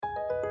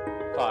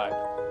5,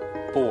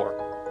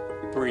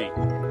 4, 3,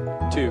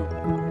 2,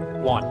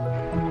 1.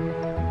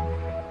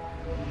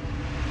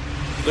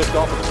 Lift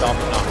off of the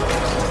Falcon 9.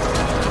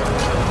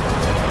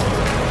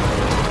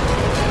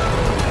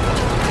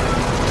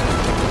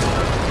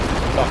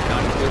 Falcon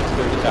 9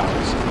 clear the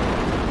towers.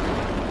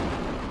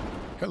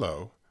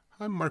 Hello,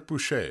 I'm Mark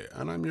Boucher,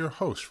 and I'm your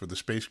host for the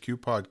Space Q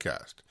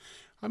podcast.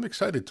 I'm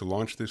excited to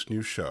launch this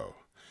new show.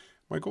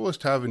 My goal is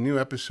to have a new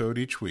episode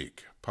each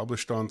week,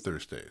 published on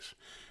Thursdays.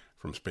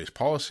 From space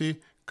policy,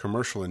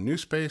 commercial and new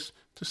space,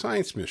 to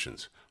science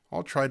missions,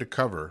 I'll try to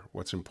cover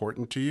what's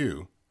important to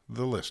you,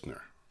 the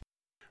listener.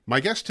 My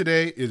guest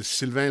today is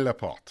Sylvain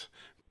Laporte,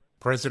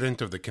 President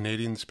of the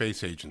Canadian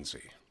Space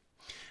Agency.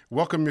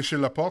 Welcome, Monsieur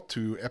Laporte,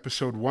 to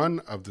episode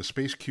 1 of the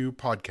Space Q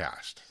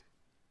podcast.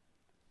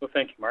 Well,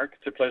 thank you, Mark.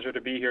 It's a pleasure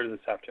to be here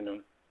this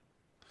afternoon.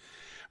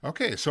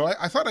 Okay, so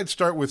I thought I'd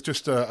start with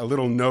just a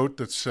little note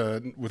that's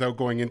without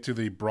going into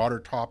the broader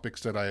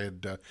topics that I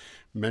had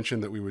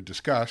mentioned that we would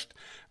discuss.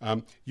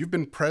 You've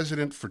been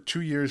president for 2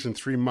 years and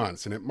 3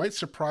 months, and it might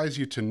surprise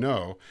you to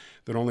know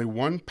that only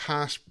one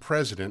past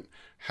president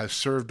has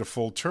served a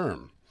full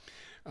term.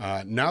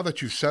 Now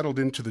that you've settled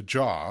into the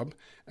job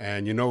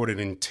and you know what it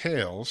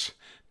entails,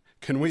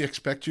 can we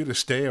expect you to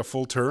stay a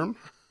full term?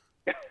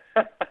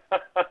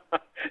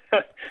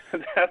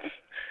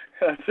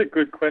 That's a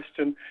good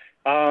question.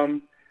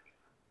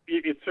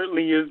 It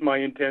certainly is my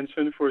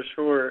intention for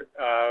sure.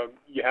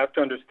 You have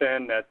to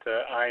understand that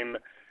I'm,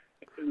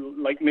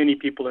 like many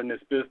people in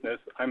this business,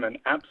 I'm an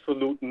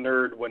absolute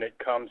nerd when it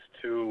comes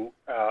to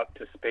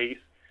space.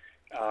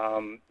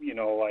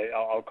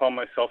 I'll call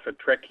myself a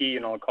Trekkie,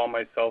 and I'll call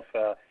myself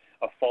a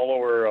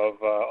follower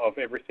of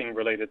everything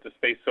related to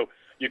space. So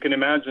you can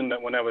imagine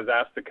that when I was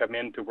asked to come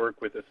in to work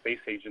with the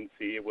space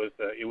agency, it was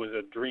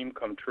a dream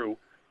come true.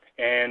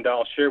 And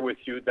I'll share with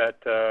you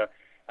that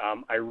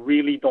I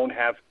really don't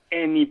have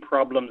any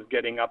problems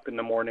getting up in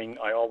the morning.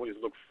 I always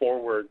look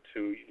forward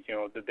to,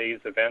 the day's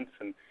events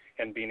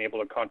and being able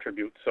to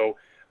contribute. So,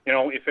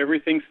 if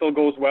everything still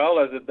goes well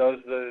as it does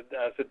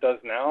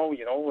now,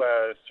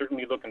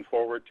 certainly looking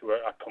forward to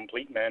a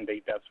complete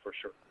mandate, that's for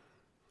sure.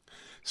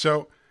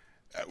 So,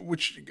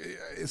 which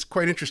it's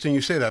quite interesting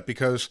you say that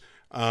because,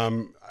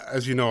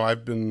 as you know,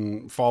 I've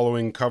been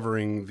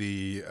covering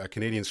the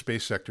Canadian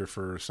space sector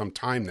for some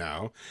time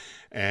now.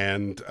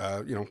 And,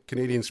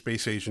 Canadian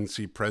Space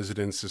Agency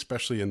presidents,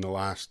 especially in the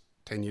last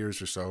 10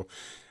 years or so,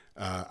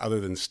 other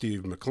than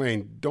Steve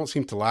McLean, don't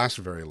seem to last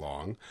very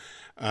long.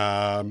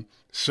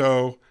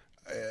 So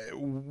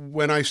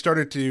when I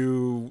started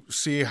to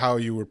see how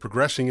you were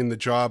progressing in the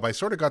job, I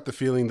sort of got the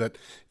feeling that,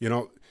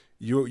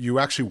 you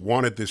actually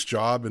wanted this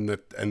job and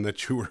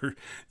that you were,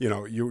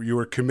 you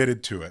were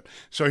committed to it.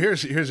 So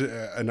here's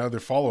another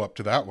follow-up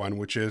to that one,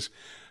 which is,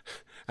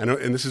 and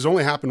this has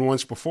only happened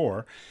once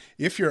before,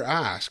 if you're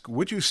asked,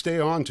 would you stay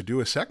on to do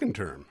a second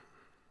term?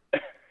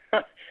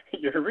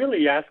 You're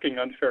really asking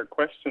unfair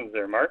questions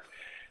there, Mark.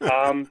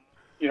 By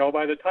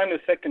the time the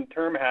second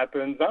term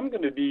happens, I'm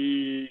going to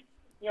be,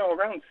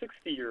 around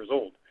 60 years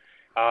old.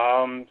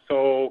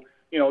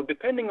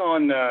 Depending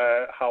on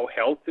how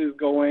health is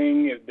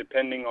going,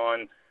 depending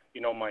on,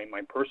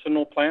 my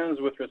personal plans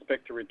with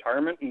respect to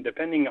retirement, and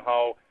depending on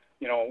how,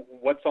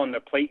 what's on the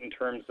plate in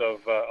terms of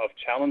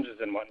challenges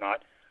and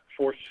whatnot,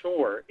 for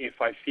sure,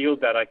 if I feel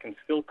that I can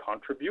still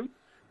contribute,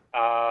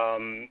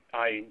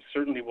 I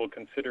certainly will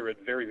consider it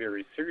very,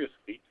 very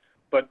seriously.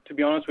 But to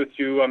be honest with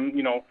you,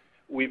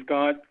 we've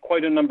got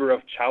quite a number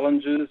of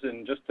challenges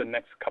in just the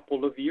next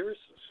couple of years.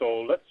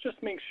 So let's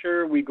just make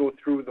sure we go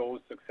through those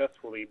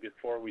successfully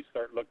before we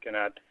start looking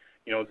at,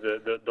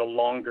 the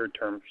longer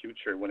term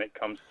future when it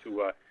comes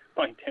to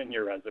my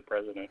tenure as a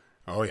president.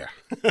 Oh, yeah.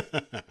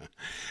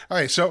 All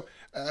right. So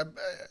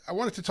I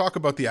wanted to talk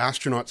about the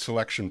astronaut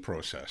selection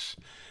process.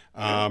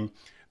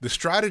 The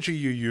strategy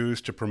you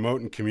used to promote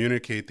and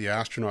communicate the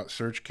astronaut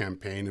search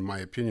campaign, in my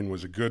opinion,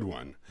 was a good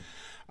one.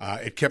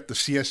 It kept the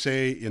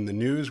CSA in the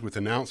news with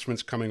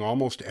announcements coming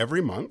almost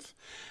every month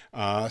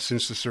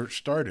since the search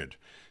started.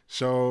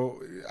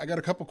 So I got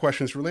a couple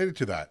questions related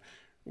to that.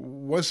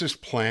 Was this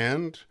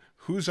planned?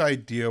 Whose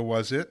idea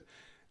was it?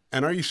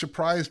 And are you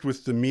surprised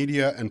with the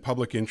media and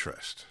public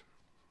interest?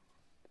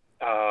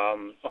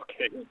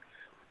 Okay.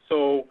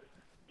 So,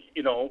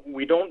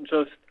 we don't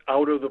just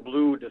out of the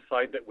blue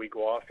decide that we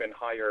go off and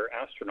hire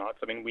astronauts.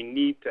 I mean, we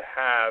need to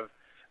have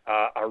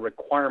a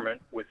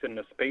requirement within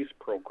the space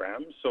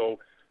program. So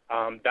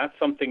that's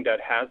something that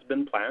has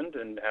been planned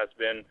and has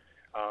been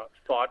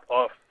thought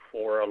of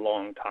for a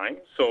long time.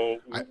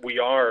 So we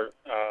are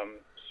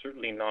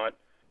certainly not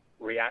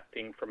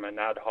reacting from an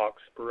ad hoc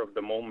spur of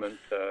the moment.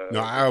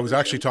 No, I was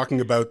actually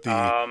talking about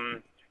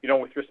the...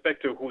 with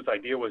respect to whose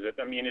idea was it?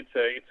 I mean,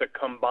 it's a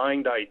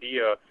combined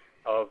idea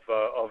of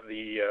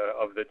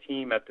the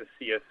team at the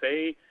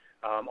CSA,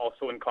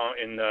 also in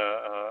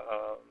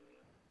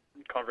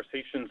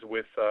conversations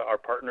with our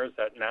partners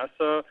at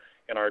NASA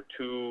and our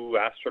 2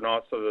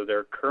 astronauts that are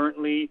there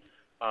currently,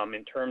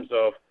 in terms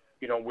of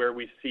where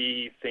we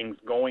see things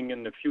going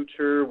in the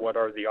future, what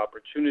are the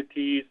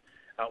opportunities.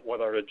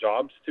 what are the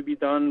jobs to be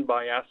done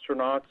by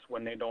astronauts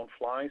when they don't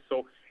fly.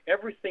 So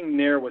everything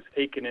there was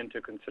taken into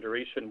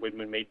consideration when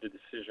we made the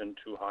decision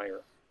to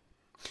hire.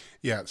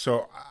 Yeah,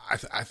 so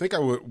I think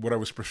what I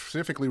was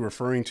specifically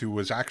referring to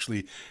was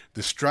actually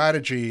the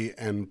strategy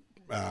and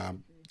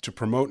to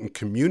promote and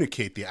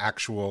communicate the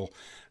actual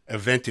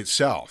event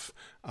itself.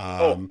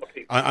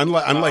 Okay.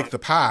 Unlike the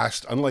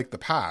past,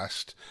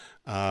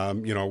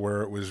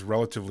 where it was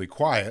relatively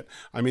quiet.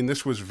 I mean,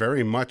 this was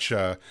very much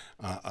a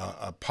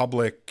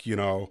public,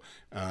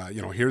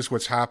 here's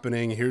what's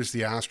happening. Here's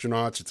the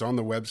astronauts. It's on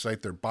the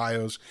website, their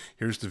bios.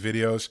 Here's the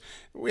videos.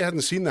 We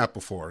hadn't seen that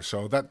before.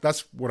 So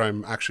that's what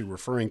I'm actually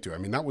referring to. I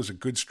mean, that was a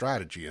good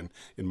strategy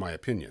in my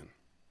opinion.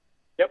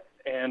 Yep.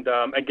 And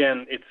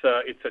again, it's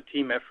a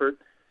team effort.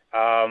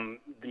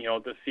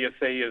 The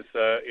CSA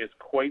is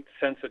quite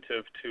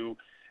sensitive to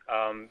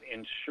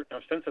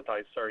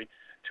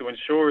to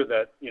ensure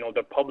that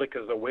the public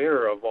is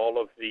aware of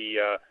all of the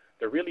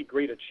really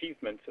great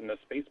achievements in the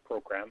space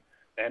program.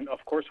 And of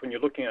course, when you're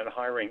looking at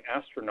hiring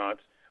astronauts,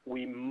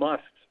 we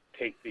must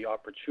take the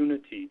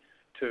opportunity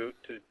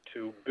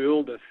to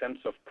build a sense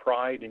of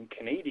pride in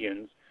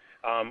Canadians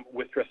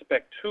with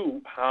respect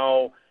to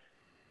how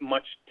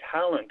much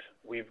talent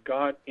we've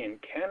got in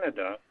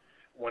Canada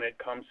when it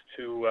comes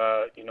to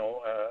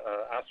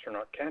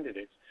astronaut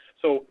candidates.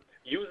 So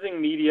using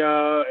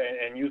media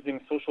and using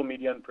social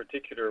media in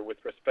particular with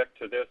respect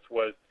to this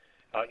was,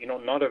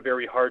 not a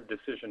very hard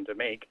decision to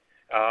make.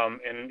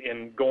 And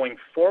in going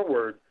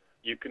forward,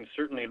 you can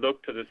certainly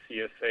look to the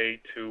CSA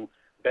to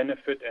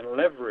benefit and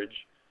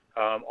leverage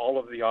all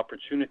of the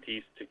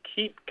opportunities to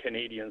keep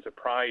Canadians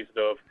apprised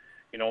of,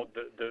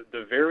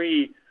 the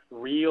very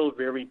real,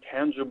 very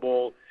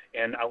tangible,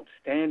 and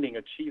outstanding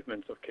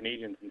achievements of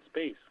Canadians in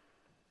space.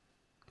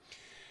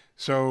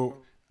 So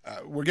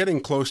we're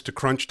getting close to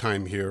crunch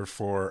time here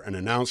for an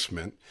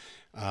announcement,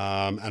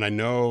 and I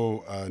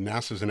know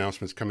NASA's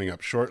announcement's coming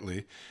up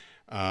shortly.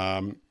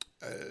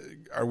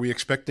 Are we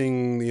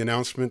expecting the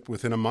announcement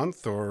within a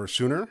month or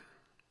sooner?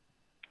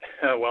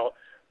 Well,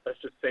 let's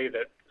just say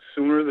that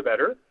sooner the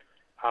better.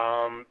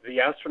 The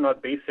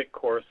astronaut basic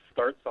course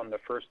starts on the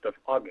 1st of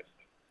August,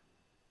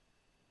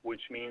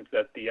 which means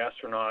that the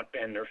astronaut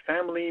and their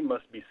family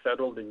must be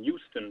settled in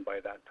Houston by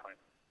that time.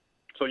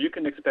 So you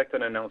can expect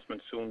an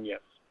announcement soon,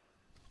 yes.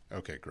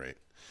 Okay, great.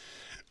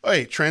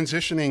 Hey,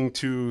 transitioning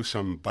to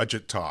some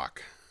budget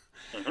talk.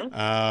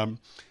 Mm-hmm.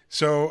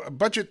 So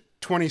budget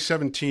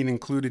 2017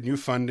 included new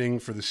funding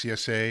for the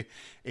CSA,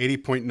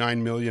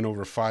 $80.9 million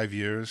over 5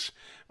 years.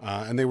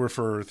 And they were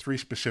for three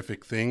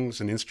specific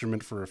things: an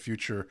instrument for a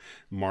future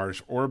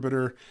Mars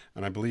orbiter.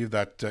 And I believe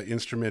that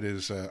instrument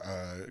is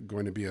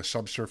going to be a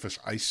subsurface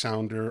ice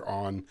sounder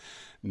on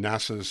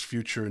NASA's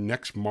future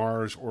next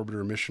Mars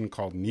orbiter mission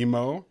called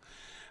NEMO.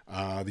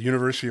 The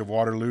University of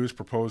Waterloo's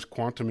proposed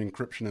quantum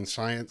encryption and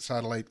science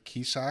satellite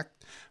KeySAC,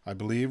 I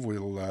believe,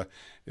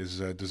 is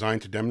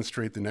designed to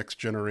demonstrate the next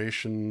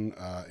generation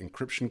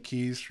encryption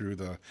keys through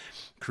the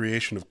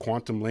creation of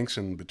quantum links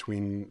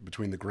between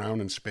the ground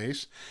and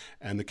space,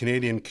 and the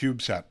Canadian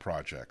CubeSat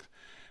project.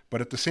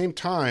 But at the same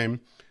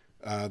time,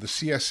 the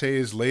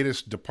CSA's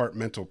latest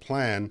departmental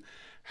plan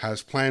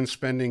has planned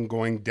spending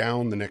going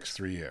down the next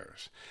 3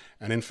 years.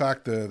 And in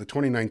fact, the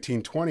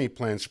 2019-20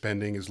 planned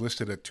spending is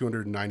listed at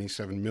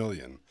 $297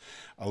 million,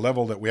 a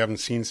level that we haven't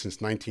seen since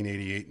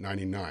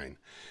 1988-99.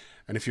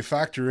 And if you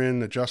factor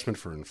in adjustment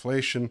for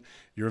inflation,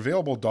 your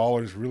available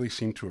dollars really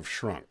seem to have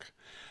shrunk.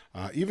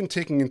 Even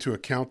taking into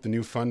account the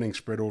new funding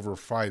spread over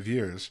 5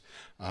 years,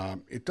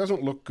 it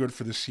doesn't look good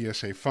for the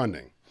CSA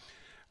funding.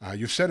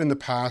 You've said in the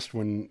past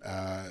when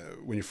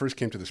you first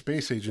came to the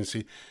space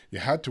agency, you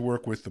had to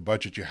work with the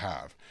budget you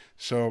have.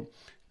 So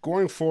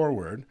going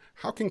forward,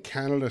 how can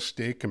Canada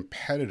stay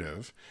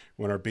competitive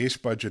when our base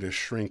budget is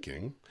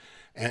shrinking?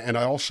 And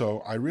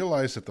I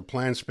realize that the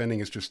planned spending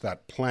is just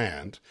that,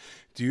 planned.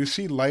 Do you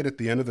see light at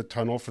the end of the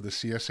tunnel for the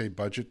CSA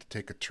budget to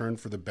take a turn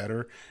for the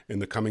better in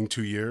the coming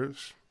 2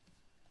 years?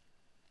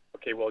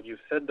 Okay, well, you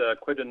said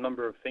quite a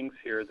number of things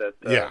here that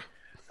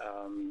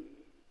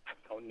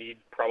I'll need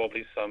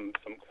probably some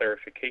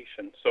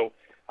clarification. So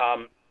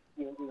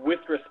with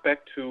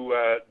respect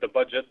to the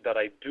budget that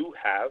I do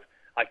have,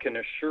 I can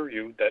assure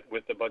you that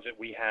with the budget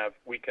we have,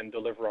 we can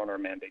deliver on our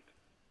mandate.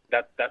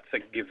 That's a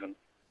given.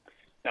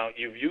 Now,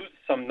 you've used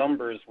some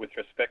numbers with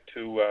respect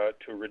to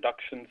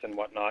reductions and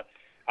whatnot.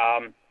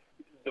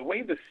 The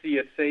way the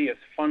CSA is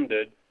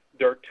funded,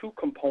 there are two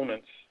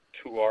components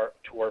to our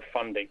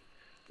funding.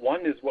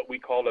 One is what we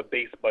call a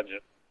base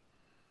budget,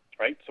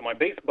 right? So my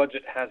base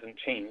budget hasn't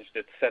changed.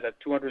 It's set at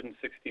 $260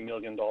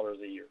 million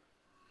a year.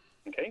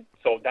 Okay,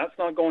 so that's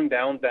not going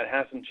down. That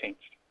hasn't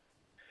changed.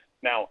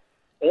 Now,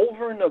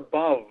 over and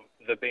above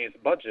the base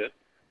budget,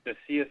 the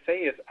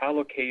CSA has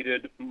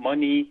allocated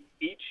money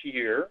each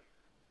year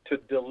to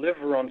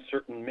deliver on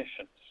certain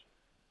missions,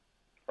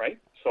 right?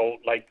 So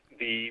like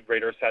the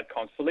RadarSat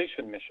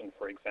Constellation mission,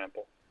 for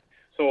example.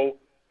 So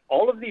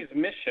all of these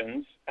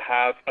missions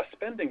have a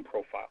spending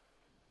profile.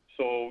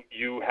 So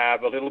you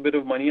have a little bit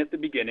of money at the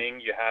beginning.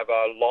 You have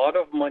a lot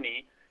of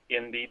money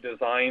in the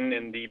design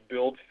and the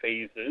build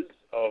phases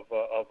of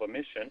a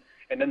mission,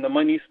 and then the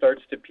money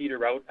starts to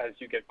peter out as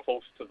you get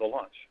close to the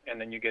launch,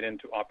 and then you get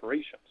into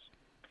operations.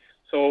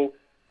 So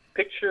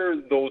picture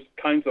those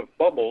kinds of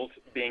bubbles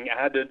being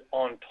added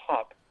on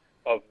top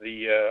of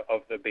the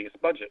base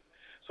budget.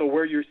 So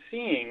where you're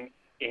seeing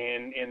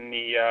in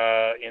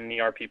the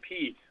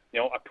RPP,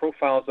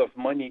 profiles of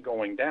money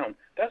going down,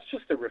 that's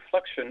just a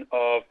reflection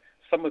of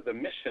some of the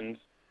missions'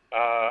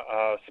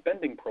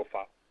 spending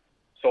profile.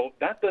 So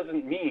that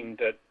doesn't mean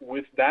that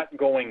with that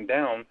going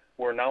down,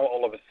 we're now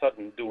all of a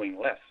sudden doing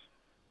less.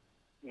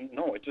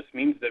 No, it just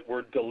means that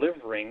we're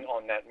delivering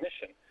on that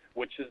mission,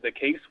 which is the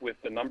case with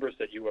the numbers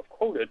that you have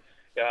quoted.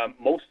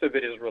 Most of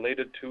it is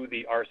related to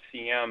the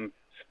RCM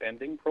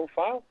spending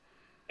profile,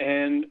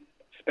 and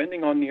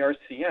spending on the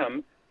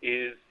RCM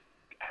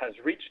has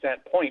reached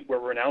that point where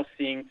we're now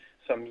seeing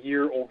some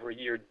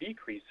year-over-year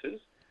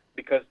decreases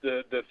because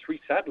the three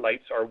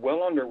satellites are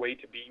well on their way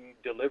to being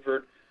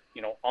delivered,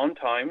 on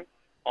time,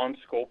 on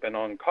scope, and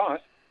on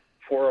cost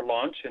for a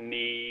launch in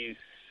the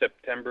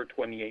September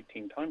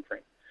 2018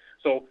 timeframe.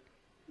 So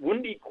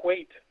wouldn't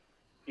equate,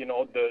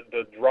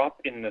 the drop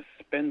in the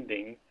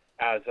spending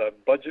as a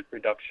budget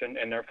reduction,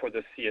 and therefore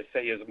the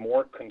CSA is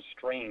more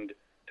constrained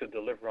to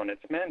deliver on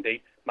its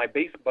mandate. My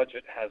base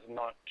budget has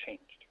not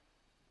changed.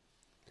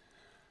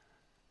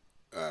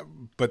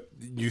 But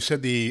you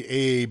said the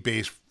AA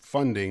base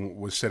funding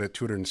was set at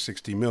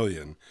 $260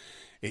 million.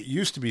 It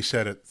used to be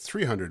set at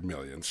 $300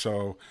 million.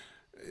 So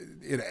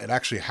it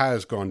actually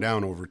has gone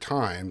down over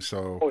time.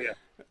 So oh yeah,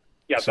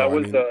 yeah. So,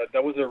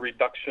 that was a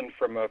reduction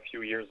from a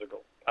few years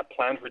ago. A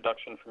planned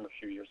reduction from a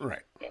few years ago.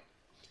 Right. Yeah.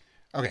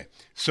 Okay.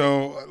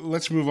 So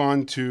let's move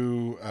on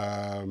to.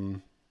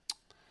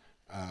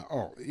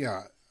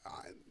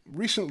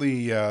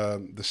 Recently,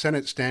 the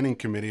Senate Standing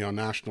Committee on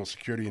National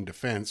Security and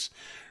Defense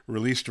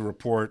released a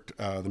report,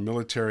 The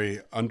Military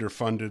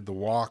Underfunded, the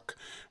Walk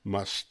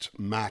Must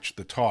Match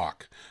the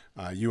Talk.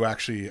 You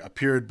actually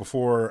appeared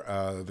before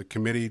the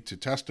committee to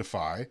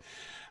testify,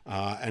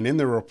 and in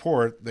the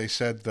report, they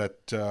said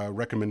that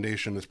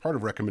recommendation, as part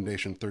of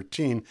Recommendation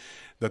 13,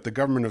 that the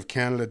Government of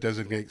Canada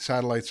designate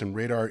satellites and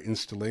radar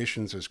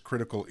installations as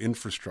critical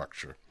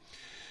infrastructure.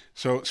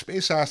 So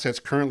space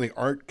assets currently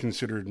aren't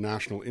considered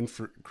national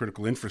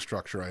critical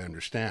infrastructure, I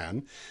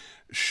understand.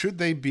 Should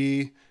they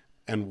be,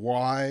 and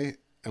why,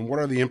 and what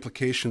are the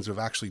implications of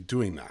actually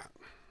doing that?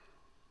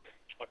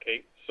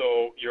 Okay,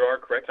 so you are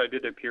correct. I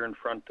did appear in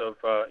front of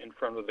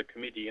the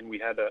committee, and we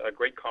had a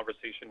great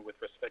conversation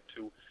with respect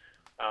to,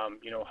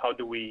 how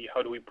do we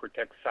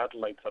protect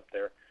satellites up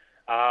there.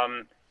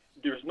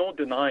 There's no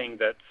denying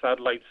that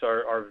satellites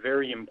are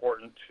very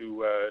important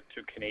to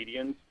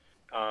Canadians.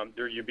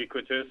 They're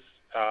ubiquitous.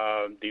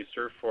 They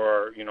serve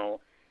for,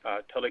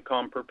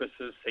 telecom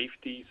purposes,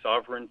 safety,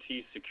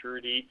 sovereignty,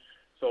 security.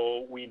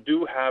 So we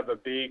do have a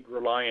big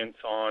reliance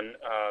on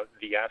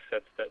the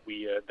assets that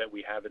we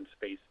have in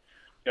space.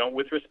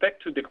 With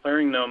respect to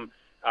declaring them,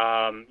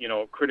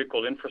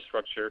 critical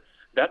infrastructure,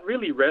 that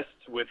really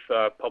rests with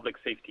Public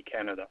Safety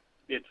Canada.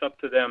 It's up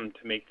to them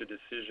to make the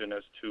decision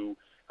as to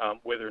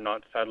whether or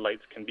not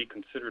satellites can be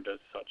considered as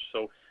such.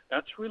 So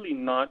that's really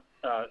not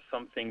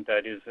something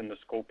that is in the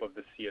scope of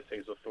the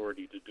CSA's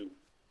authority to do.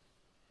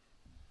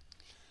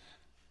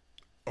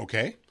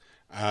 Okay.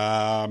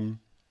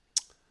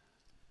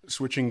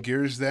 Switching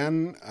gears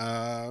then,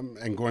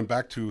 and going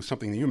back to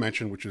something that you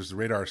mentioned, which is the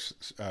Radar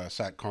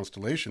Sat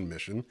Constellation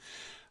mission.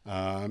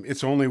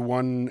 It's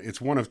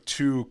one of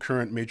two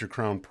current Major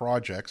Crown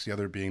projects, the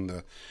other being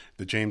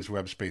the James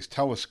Webb Space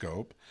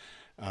Telescope.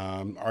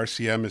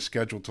 RCM is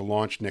scheduled to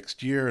launch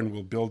next year and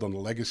will build on the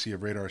legacy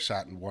of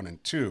RadarSat 1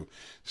 and 2.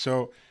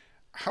 So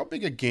how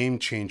big a game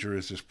changer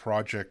is this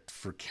project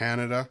for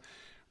Canada?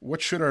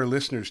 What should our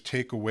listeners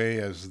take away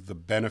as the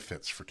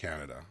benefits for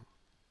Canada?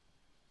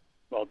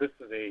 Well, this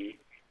is a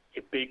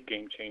big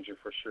game changer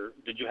for sure.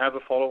 Did you have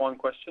a follow-on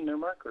question there,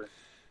 Mark? Or?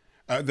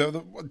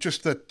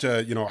 Just that,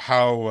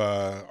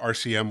 how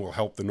RCM will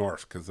help the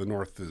North, because the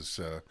North is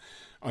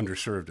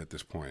underserved at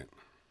this point.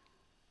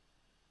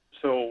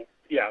 So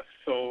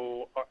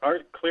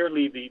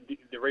clearly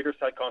the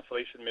RadarSat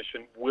Constellation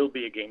mission will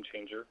be a game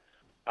changer.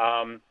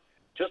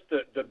 Just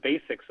the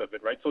basics of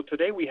it, right? So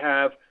today we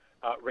have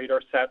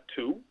RadarSat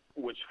 2,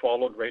 which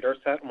followed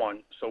RadarSat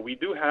 1. So we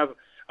do have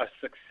a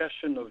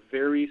succession of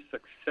very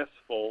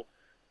successful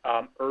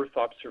Earth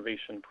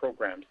observation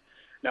programs.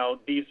 Now,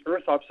 these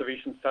Earth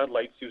observation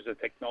satellites use a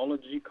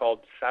technology called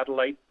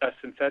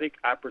synthetic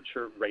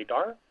aperture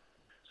radar.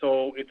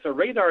 So it's a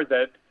radar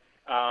that,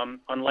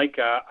 unlike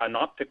an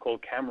optical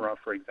camera,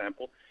 for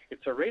example,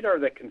 it's a radar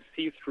that can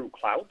see through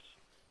clouds,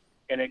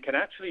 and it can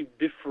actually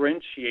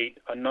differentiate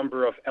a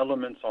number of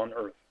elements on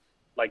Earth,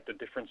 like the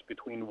difference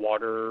between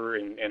water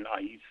and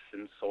ice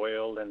and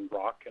soil and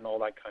rock and all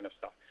that kind of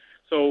stuff.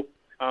 So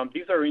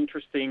these are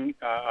interesting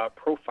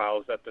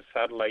profiles that the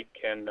satellite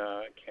can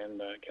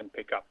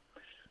pick up.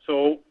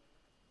 So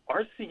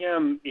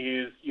RCM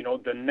is,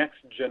 the next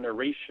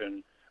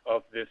generation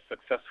of this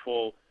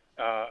successful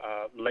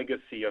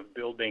legacy of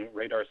building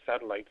radar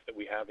satellites that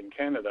we have in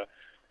Canada.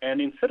 And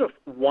instead of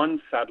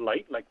one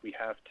satellite like we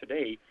have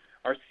today,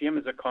 RCM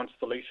is a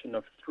constellation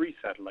of 3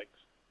 satellites.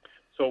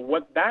 So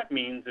what that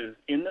means is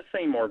in the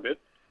same orbit,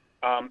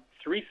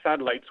 3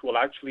 satellites will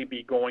actually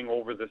be going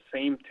over the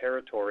same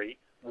territory,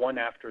 one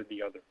after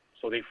the other.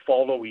 So they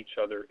follow each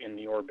other in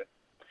the orbit.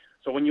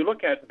 So when you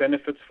look at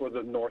benefits for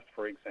the North,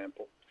 for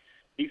example,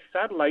 these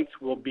satellites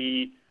will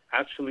be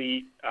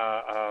actually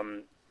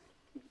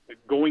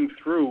going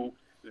through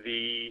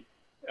the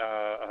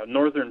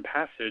Northern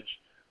Passage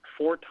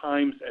 4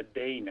 times a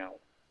day now,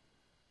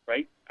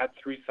 right, at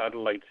 3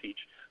 satellites each.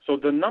 So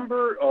the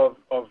number of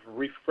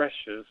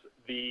refreshes,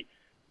 the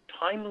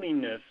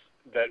timeliness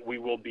that we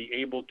will be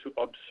able to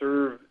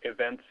observe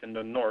events in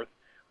the North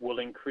will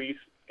increase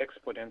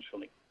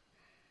exponentially,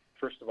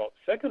 first of all.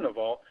 Second of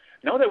all,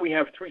 now that we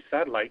have 3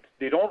 satellites,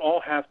 they don't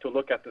all have to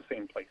look at the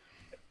same place,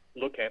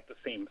 look at the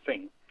same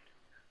thing,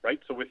 right?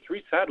 So with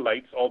 3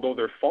 satellites, although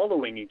they're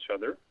following each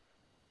other,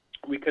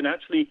 we can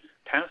actually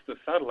task the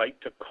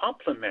satellite to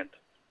complement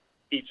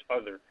each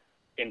other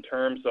in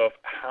terms of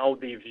how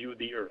they view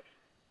the Earth,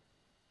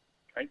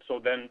 right? So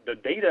then the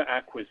data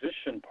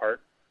acquisition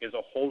part is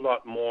a whole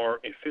lot more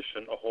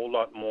efficient, a whole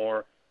lot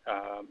more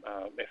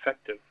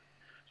effective.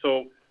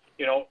 So,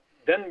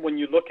 then when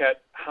you look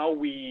at how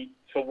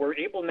we're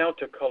able now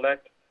to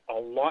collect a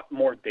lot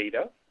more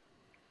data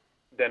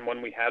than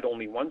when we had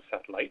only 1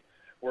 satellite.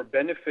 We're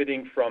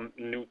benefiting from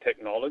new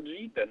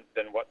technology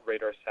than what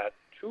RadarSat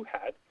 2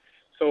 had.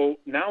 So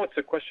now it's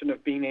a question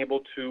of being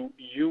able to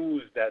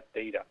use that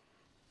data.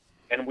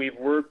 And we've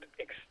worked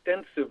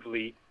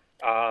extensively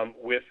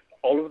with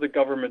all of the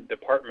government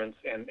departments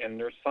and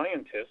their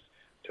scientists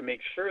to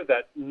make sure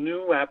that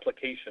new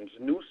applications,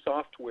 new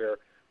software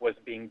was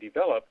being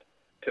developed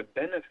to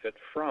benefit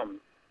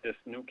from this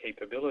new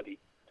capability.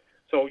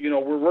 So,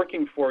 we're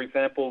working, for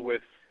example,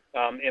 with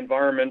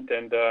environment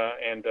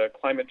and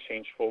climate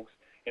change folks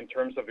in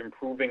terms of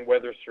improving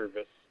weather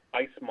service,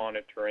 ice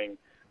monitoring,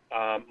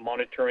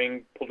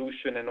 monitoring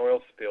pollution and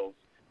oil spills.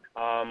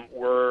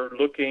 We're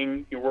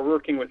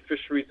working with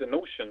fisheries and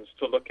oceans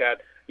to look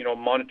at,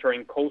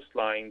 monitoring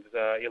coastlines,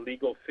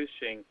 illegal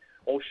fishing,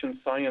 ocean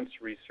science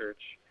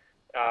research.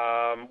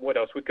 What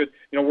else?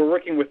 We're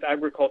working with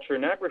agriculture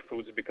and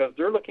agri-foods because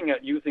they're looking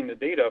at using the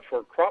data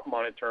for crop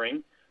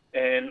monitoring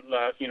and,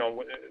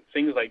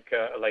 things like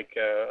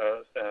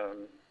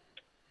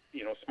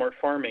smart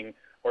farming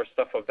or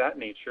stuff of that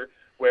nature,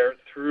 where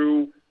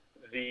through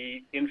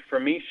the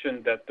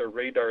information that the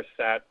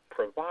RadarSat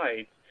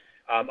provides,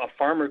 a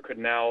farmer could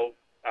now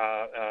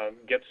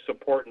get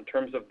support in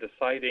terms of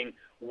deciding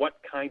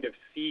what kind of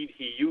seed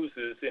he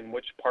uses in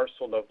which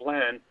parcel of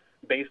land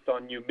based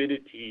on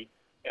humidity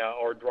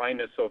or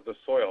dryness of the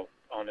soil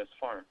on his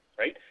farm,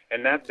 right?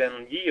 And that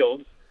then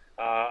yields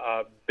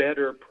a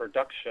better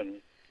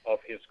production of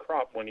his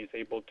crop when he's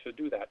able to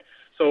do that.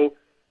 So,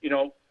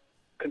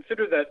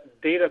 consider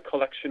that data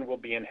collection will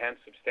be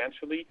enhanced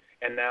substantially,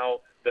 and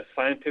now the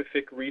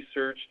scientific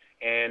research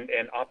and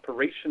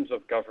operations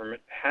of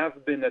government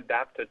have been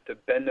adapted to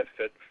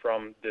benefit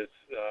from this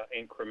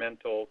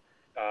incremental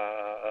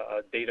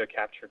data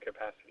capture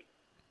capacity.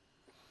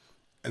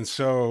 And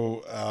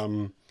so,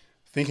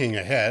 thinking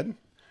ahead,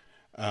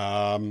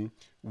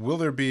 will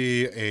there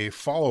be a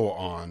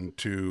follow-on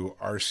to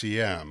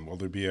RCM? Will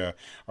there be a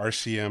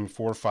RCM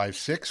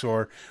 456,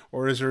 or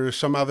is there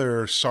some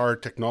other SAR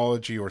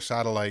technology or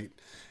satellite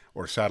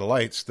or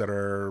satellites that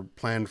are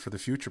planned for the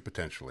future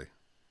potentially?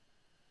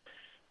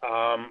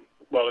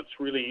 Well, it's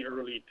really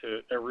early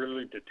to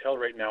tell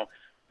right now.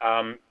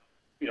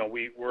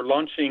 We're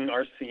launching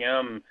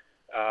RCM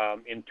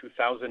in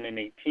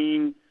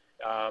 2018.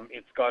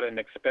 It's got an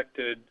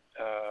expected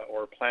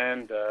or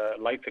planned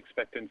life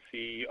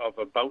expectancy of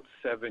about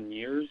 7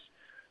 years.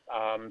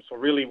 So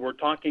really, we're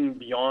talking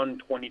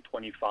beyond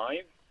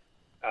 2025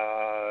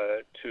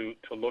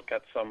 to look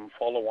at some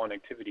follow-on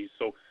activities.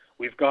 So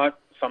we've got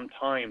some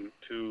time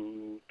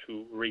to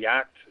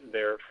react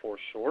there for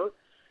sure.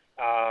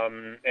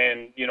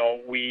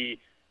 We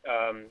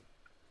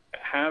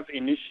have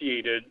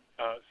initiated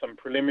some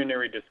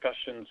preliminary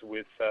discussions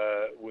with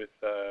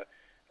the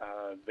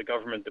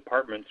government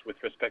departments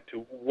with respect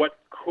to what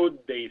could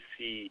they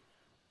see,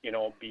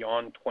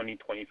 beyond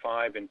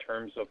 2025 in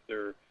terms of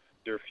their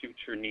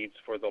future needs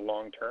for the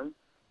long term.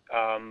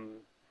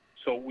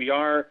 So we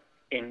are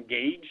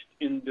engaged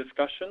in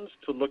discussions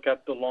to look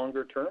at the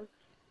longer term,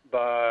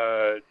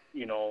 but,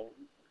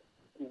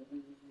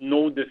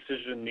 no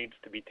decision needs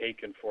to be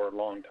taken for a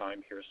long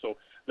time here. So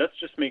let's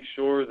just make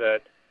sure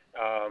that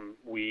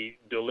we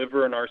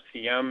deliver an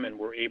RCM and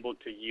we're able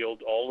to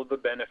yield all of the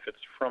benefits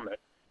from it,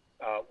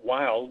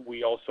 while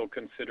we also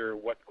consider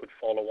what could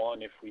follow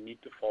on if we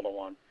need to follow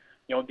on.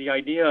 The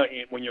idea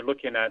when you're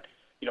looking at,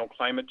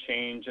 climate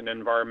change and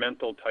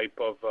environmental type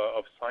of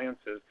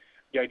sciences,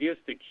 the idea is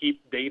to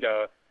keep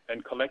data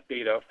and collect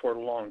data for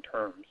long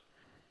terms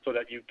so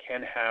that you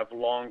can have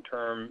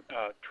long-term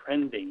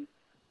trending,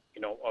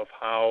 of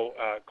how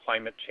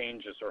climate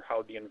changes or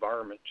how the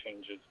environment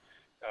changes.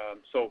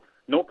 So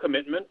no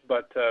commitment,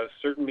 but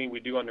certainly we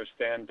do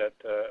understand that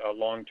a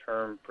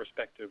long-term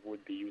perspective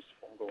would be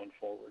useful going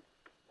forward.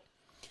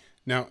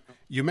 Now,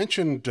 you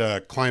mentioned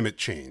climate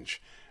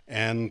change.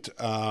 And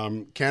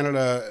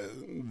Canada,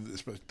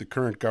 the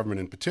current government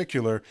in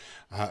particular,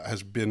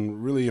 has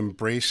been really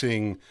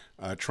embracing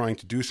trying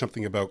to do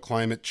something about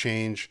climate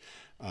change,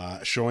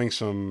 showing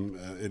some,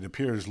 it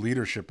appears,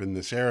 leadership in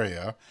this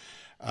area.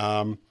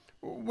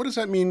 What does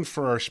that mean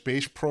for our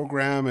space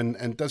program?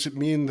 And does it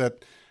mean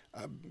that,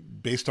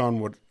 based on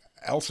what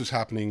else is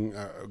happening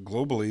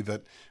globally,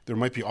 that there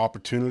might be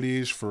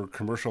opportunities for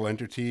commercial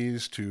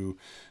entities to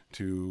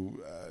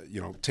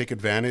take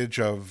advantage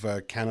of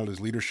Canada's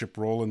leadership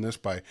role in this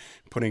by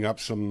putting up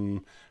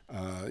some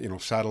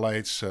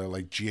satellites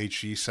like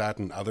GHGSat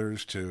and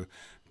others to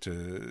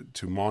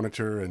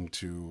monitor and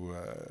to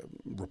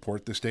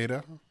report this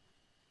data?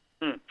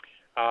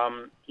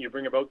 You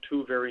bring about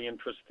two very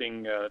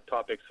interesting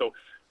topics. So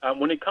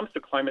when it comes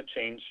to climate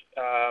change,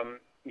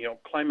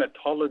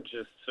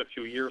 climatologists a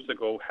few years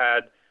ago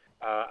had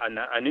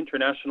an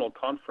international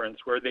conference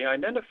where they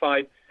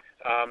identified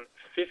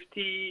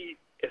 50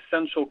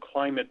 essential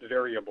climate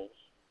variables.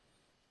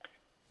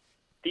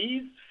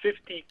 These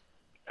 50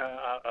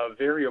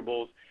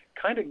 variables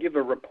kind of give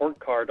a report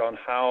card on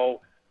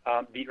how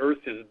the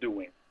Earth is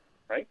doing,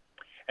 right?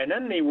 And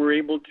then they were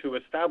able to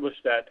establish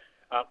that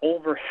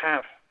over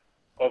half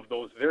of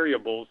those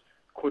variables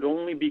could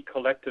only be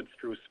collected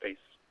through space,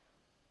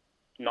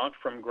 not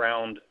from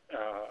ground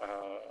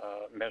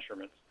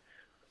measurements.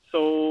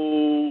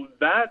 So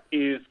that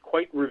is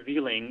quite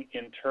revealing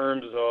in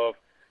terms of,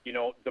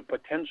 the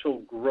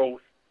potential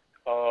growth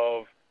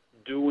of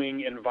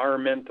doing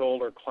environmental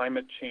or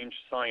climate change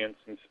science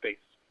in space.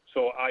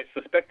 So I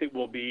suspect it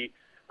will be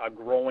a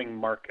growing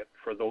market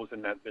for those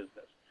in that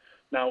business.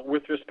 Now,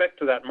 with respect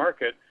to that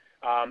market,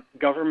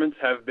 governments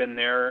have been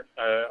there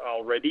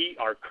already,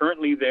 are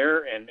currently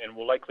there, and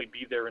will likely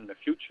be there in the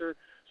future.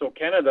 So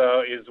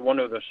Canada is one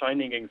of the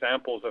shining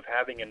examples of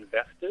having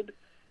invested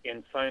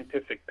in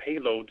scientific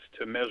payloads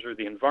to measure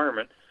the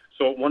environment.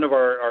 So one of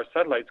our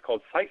satellites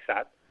called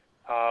SciSat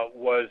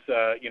was,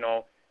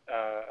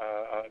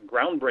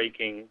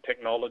 groundbreaking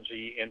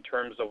technology in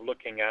terms of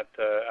looking at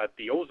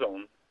the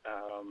ozone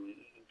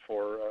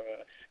for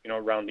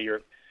around the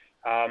Earth.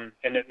 And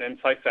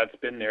SciSat's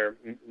been there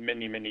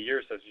many, many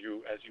years, as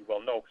you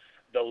well know.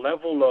 The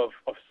level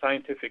of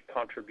scientific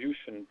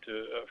contribution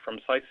from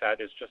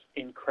SciSat is just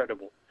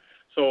incredible.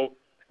 So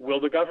will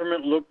the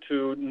government look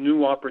to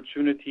new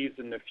opportunities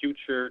in the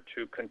future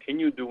to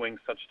continue doing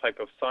such type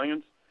of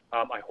science?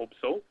 I hope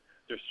so.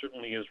 There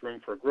certainly is room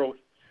for growth.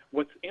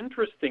 What's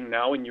interesting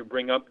now, and you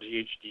bring up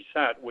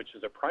GHGSat, which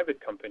is a private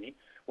company,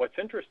 what's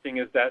interesting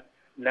is that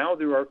now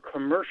there are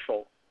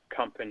commercial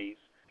companies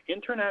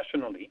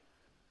internationally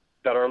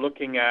that are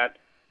looking at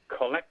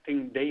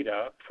collecting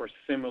data for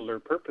similar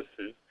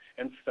purposes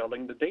and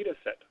selling the data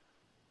set.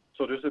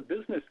 So there's a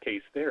business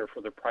case there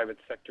for the private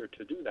sector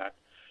to do that.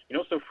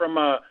 So from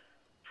a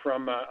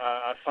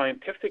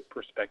scientific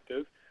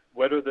perspective,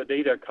 whether the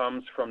data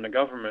comes from the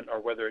government or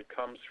whether it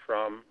comes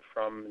from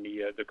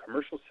the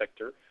commercial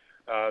sector,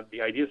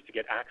 the idea is to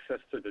get access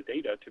to the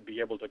data to be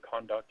able to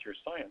conduct your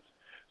science.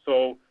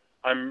 So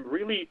I'm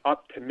really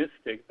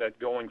optimistic that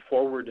going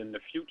forward in the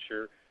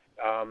future,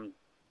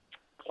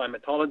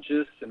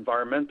 climatologists,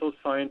 environmental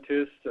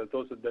scientists,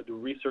 those that do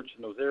research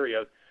in those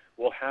areas,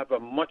 will have a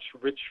much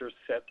richer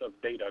set of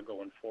data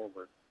going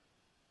forward.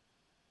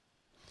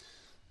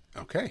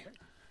 Okay.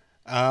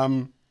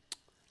 I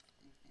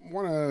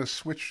want to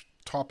switch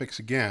topics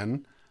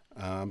again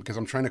because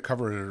I'm trying to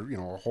cover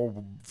a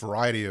whole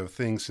variety of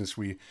things since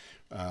we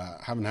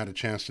haven't had a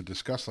chance to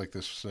discuss like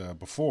this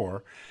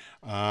before,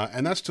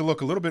 and that's to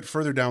look a little bit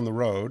further down the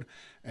road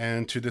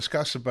and to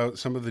discuss about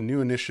some of the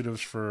new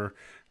initiatives for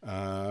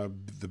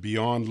the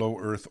Beyond Low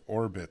Earth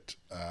Orbit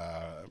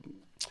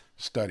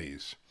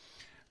studies.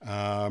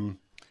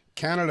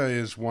 Canada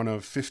is one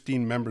of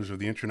 15 members of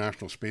the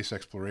International Space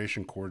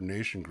Exploration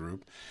Coordination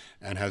Group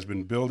and has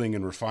been building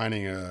and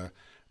refining a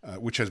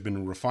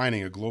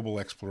global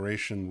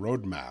exploration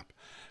roadmap.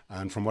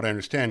 And from what I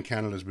understand,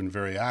 Canada has been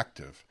very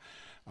active.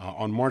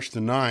 On March the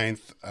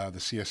 9th, the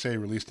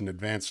CSA released an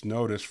advance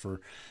notice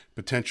for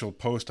potential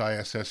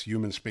post-ISS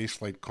human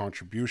spaceflight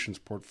contributions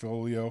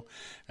portfolio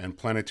and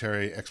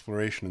planetary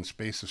exploration and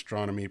space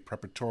astronomy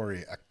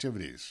preparatory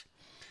activities.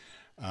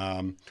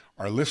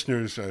 Our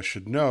listeners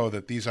should know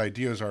that these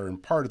ideas are in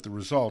part the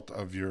result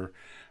of your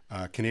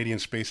Canadian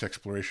Space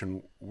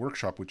Exploration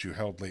Workshop, which you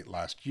held late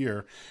last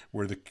year,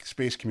 where the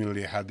space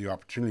community had the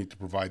opportunity to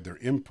provide their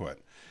input.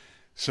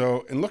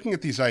 So in looking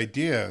at these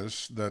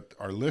ideas that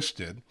are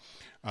listed,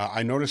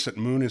 I noticed that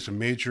Moon is a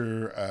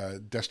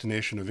major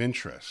destination of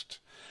interest.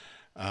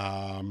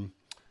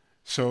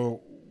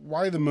 So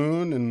why the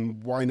Moon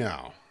and why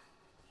now?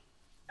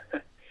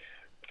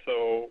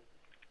 So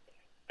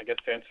I guess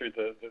to answer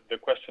the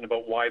question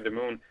about why the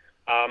Moon,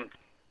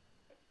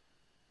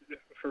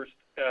 first,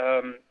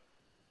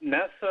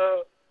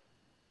 NASA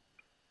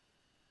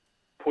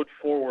put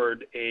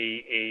forward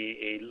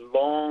a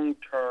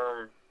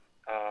long-term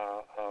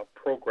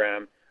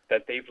program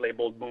that they've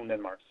labeled Moon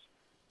and Mars.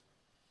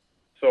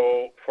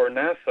 So for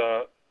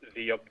NASA,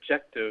 the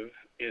objective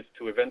is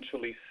to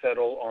eventually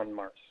settle on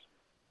Mars.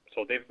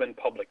 So they've been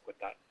public with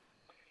that.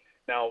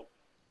 Now,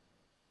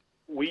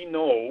 we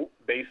know,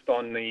 based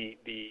on the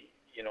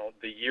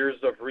years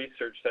of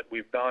research that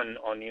we've done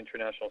on the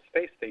International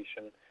Space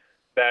Station,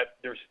 that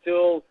there's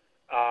still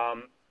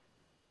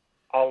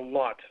a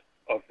lot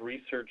of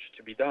research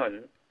to be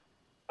done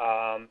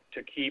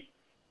to keep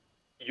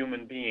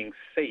human beings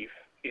safe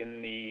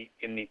in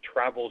the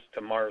travels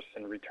to Mars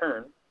and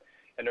return.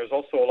 And there's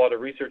also a lot of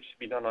research to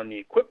be done on the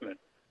equipment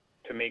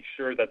to make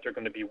sure that they're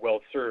going to be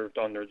well served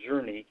on their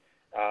journey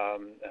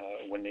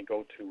when they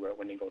go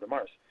to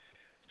Mars.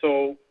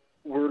 So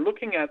we're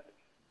looking at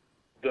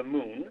the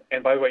Moon,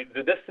 and by the way,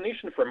 the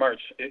destination for Mars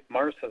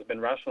has been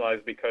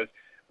rationalized because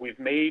we've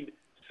made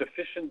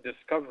sufficient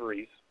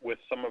discoveries with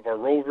some of our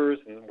rovers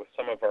and with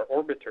some of our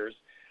orbiters,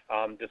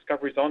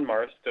 discoveries on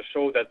Mars to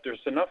show that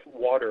there's enough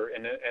water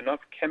and enough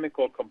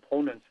chemical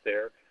components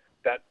there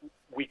that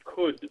we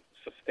could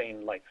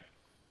sustain life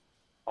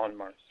on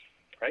Mars,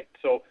 right?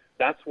 So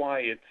that's why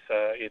it's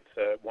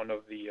one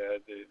of the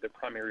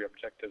primary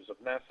objectives of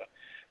NASA.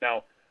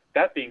 Now,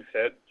 that being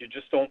said, you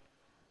just don't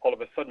all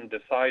of a sudden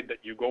decide that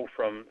you go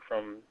from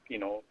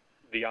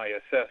the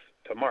ISS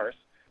to Mars.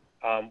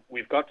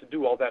 We've got to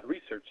do all that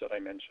research that I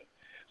mentioned.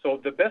 So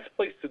the best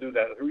place to do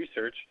that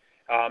research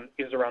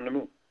is around the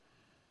Moon.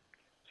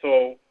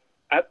 So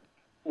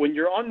when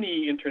you're on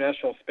the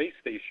International Space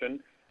Station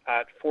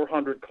at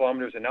 400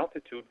 kilometers in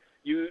altitude,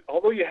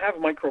 although you have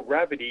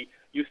microgravity,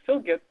 you still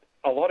get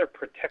a lot of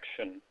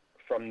protection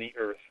from the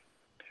Earth.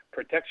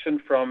 Protection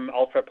from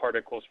alpha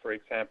particles, for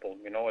example,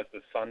 as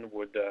the sun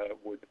would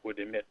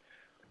emit.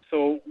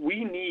 So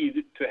we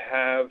need to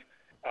have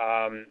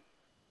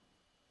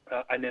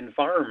an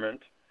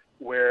environment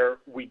where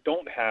we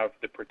don't have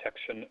the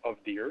protection of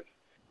the Earth,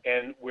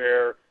 and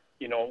where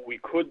we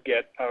could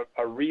get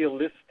a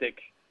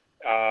realistic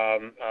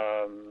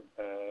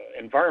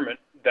environment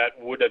that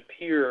would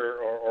appear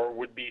or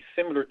would be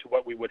similar to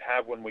what we would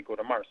have when we go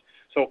to Mars.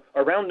 So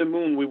around the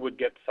Moon, we would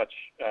get such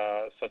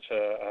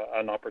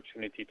an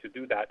opportunity to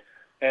do that.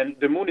 And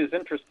the Moon is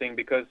interesting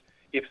because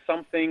if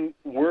something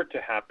were to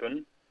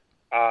happen,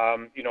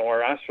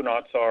 our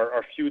astronauts are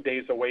a few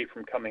days away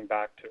from coming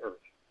back to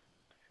Earth.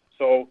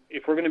 So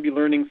if we're going to be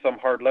learning some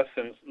hard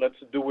lessons, let's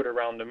do it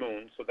around the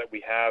Moon so that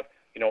we have,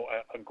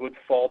 a good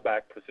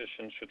fallback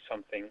position should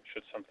something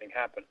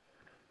happen.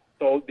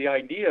 So the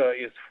idea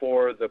is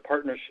for the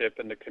partnership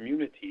and the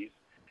communities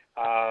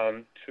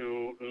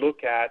to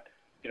look at,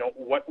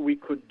 what we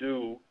could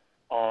do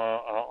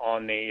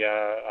on a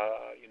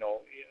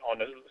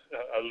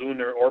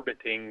lunar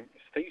orbiting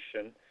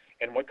station,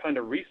 and what kind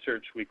of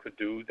research we could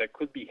do that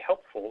could be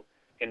helpful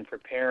in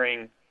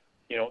preparing,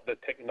 the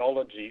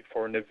technology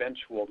for an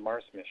eventual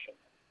Mars mission.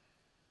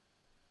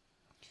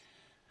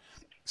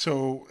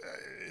 So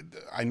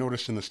I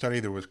noticed in the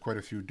study there was quite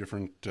a few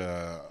different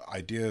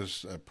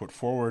ideas put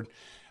forward.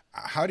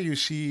 How do you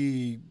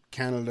see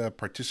Canada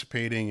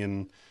participating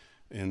in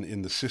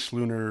the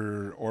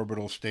cislunar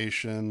orbital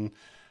station,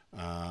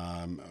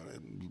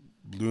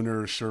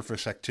 lunar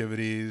surface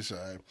activities?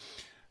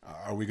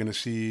 Are we going to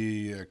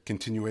see a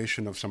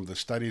continuation of some of the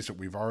studies that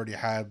we've already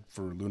had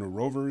for lunar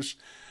rovers?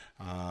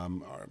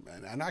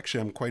 And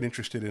actually, I'm quite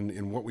interested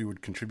in what we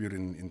would contribute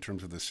in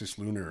terms of the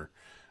cislunar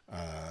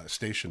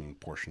station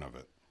portion of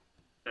it.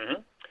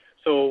 Mm-hmm.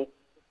 So,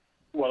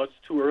 well, it's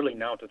too early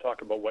now to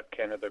talk about what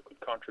Canada could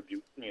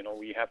contribute.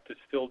 We have to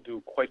still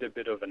do quite a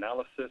bit of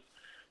analysis.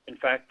 In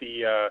fact,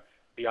 the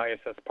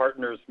ISS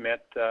partners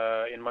met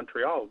in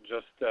Montreal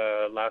just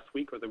last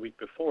week or the week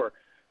before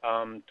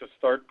to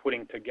start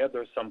putting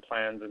together some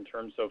plans in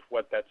terms of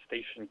what that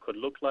station could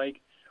look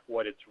like,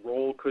 what its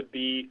role could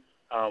be,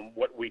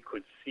 what we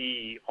could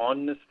see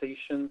on the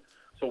station.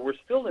 So we're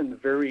still in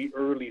very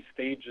early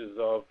stages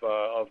of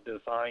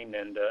design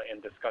and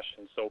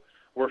discussion. So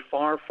we're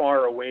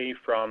far away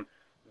from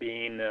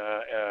being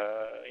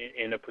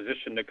in a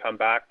position to come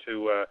back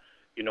to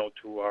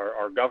to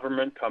our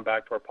government, come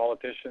back to our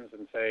politicians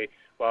and say,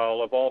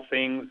 well, of all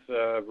things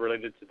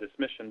related to this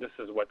mission, this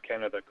is what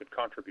Canada could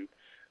contribute.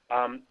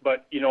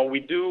 But we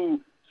do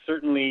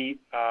certainly,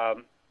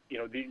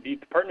 the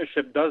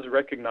partnership does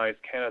recognize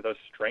Canada's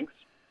strengths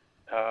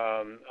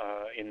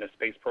in the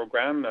space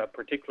program,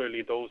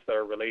 particularly those that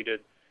are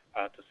related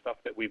to stuff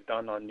that we've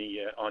done on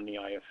the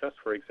ISS,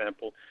 for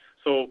example.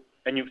 So,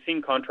 and you've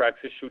seen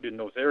contracts issued in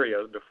those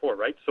areas before,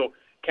 right? So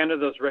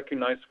Canada's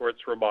recognized for its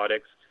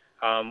robotics.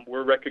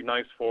 We're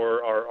recognized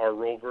for our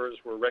rovers.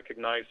 We're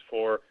recognized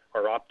for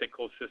our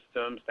optical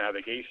systems,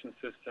 navigation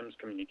systems,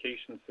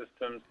 communication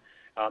systems,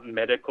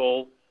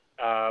 medical.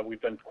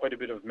 We've done quite a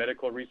bit of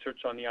medical research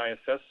on the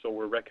ISS, so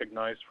we're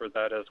recognized for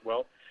that as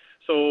well.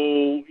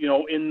 So,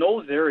 in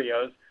those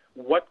areas,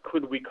 what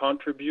could we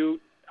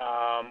contribute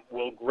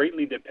will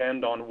greatly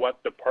depend on what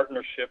the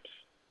partnerships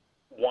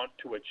want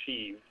to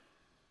achieve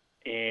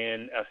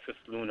in a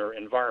cislunar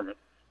environment.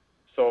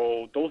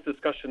 So those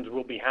discussions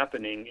will be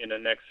happening in the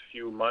next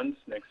few months,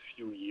 next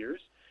few years,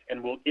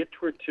 and we'll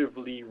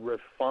iteratively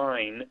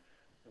refine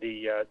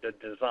the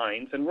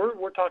designs. And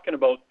we're talking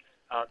about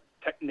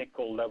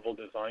technical level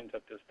designs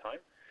at this time,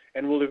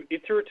 and we'll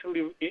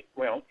iteratively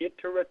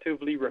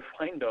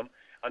refine them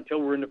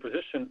until we're in a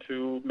position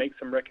to make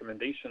some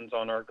recommendations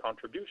on our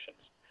contributions.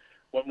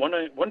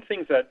 One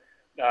thing that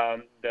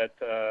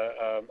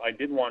I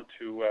did want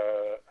to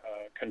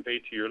convey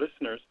to your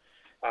listeners,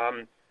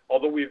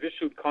 although we've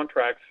issued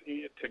contracts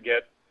to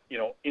get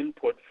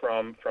input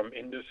from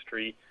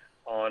industry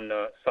on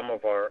some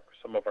of our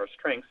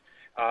strengths,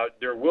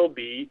 there will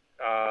be,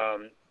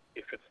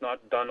 if it's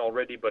not done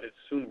already, but it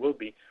soon will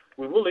be,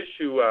 we will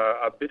issue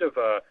a bit of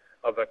a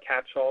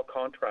catch-all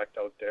contract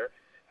out there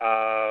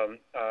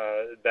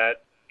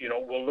that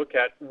we'll look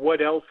at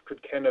what else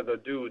could Canada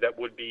do that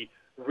would be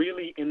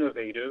really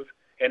innovative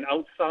and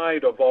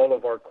outside of all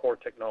of our core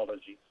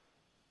technologies.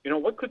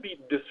 What could be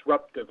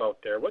disruptive out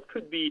there? What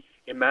could be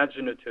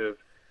imaginative,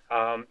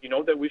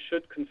 that we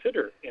should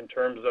consider in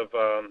terms of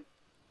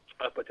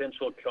a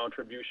potential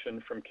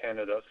contribution from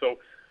Canada. So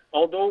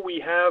although we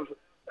have,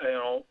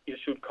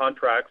 issued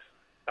contracts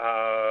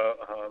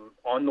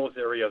on those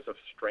areas of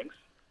strengths,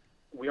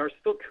 we are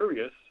still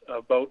curious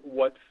about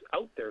what's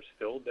out there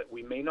still that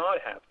we may not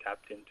have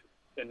tapped into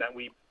and that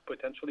we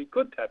potentially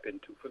could tap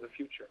into for the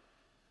future.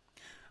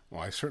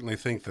 Well, I certainly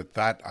think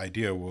that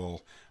idea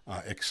will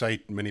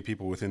excite many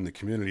people within the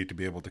community to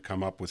be able to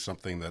come up with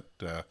something that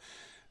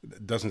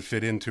doesn't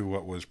fit into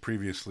what was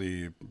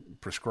previously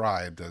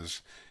prescribed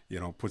as,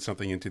 put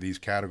something into these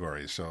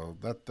categories. So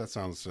that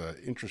sounds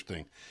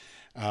interesting.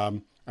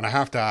 And I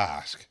have to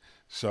ask,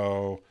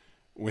 so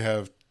we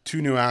have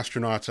 2 new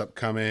astronauts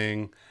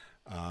upcoming.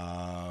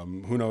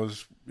 Who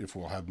knows if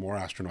we'll have more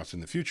astronauts in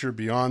the future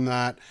beyond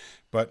that,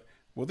 but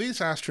will these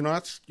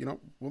astronauts,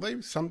 will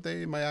they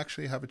someday might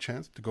actually have a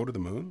chance to go to the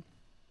moon?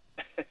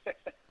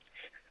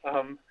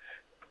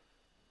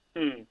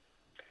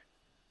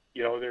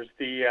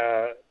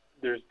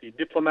 There's the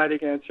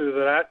diplomatic answer to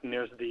that, and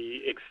there's the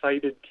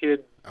excited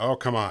kid. Oh,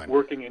 come on.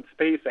 Working in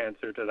space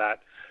answer to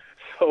that.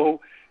 So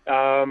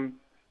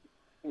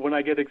when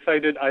I get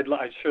excited, I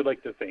sure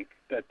like to think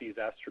that these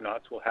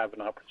astronauts will have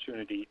an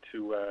opportunity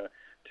to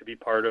be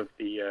part of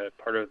the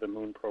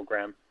moon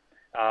program.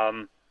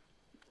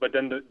 But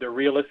then the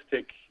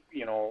realistic,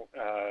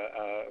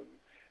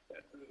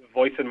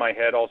 voice in my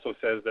head also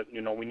says that,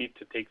 we need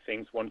to take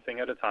things one thing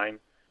at a time.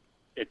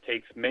 It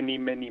takes many,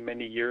 many,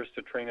 many years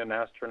to train an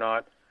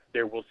astronaut.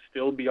 There will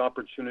still be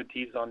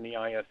opportunities on the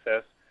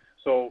ISS.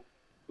 So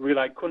really,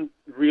 I couldn't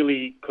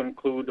really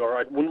conclude, or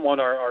I wouldn't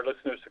want our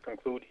listeners to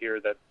conclude here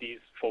that these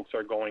folks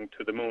are going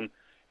to the moon.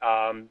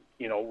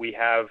 We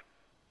have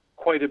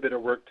quite a bit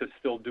of work to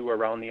still do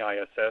around the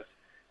ISS.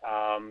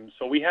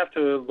 So we have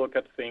to look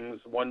at things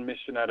one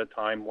mission at a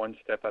time, one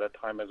step at a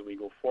time as we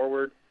go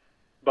forward.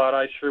 But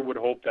I sure would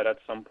hope that at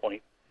some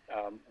point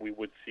we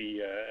would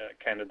see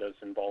Canada's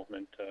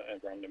involvement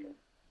around the moon.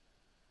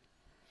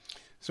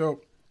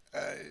 So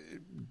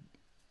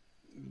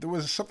there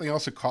was something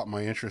else that caught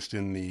my interest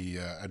in the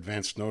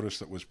advance notice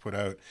that was put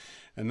out,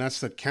 and that's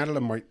that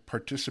Canada might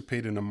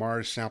participate in a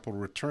Mars sample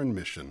return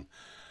mission.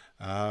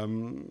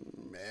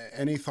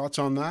 Any thoughts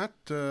on that?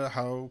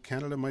 How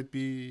Canada might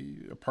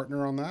be a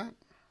partner on that?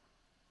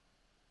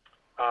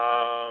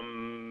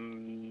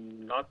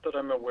 Not that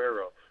I'm aware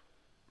of.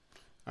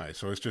 All right,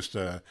 so it's just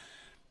a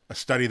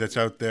study that's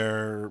out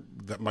there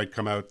that might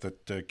come out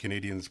that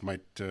Canadians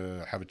might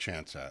have a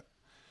chance at.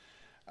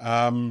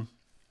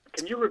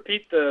 Can you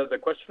repeat the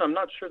question? I'm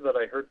not sure that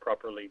I heard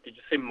properly. Did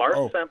you say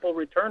Mars sample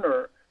return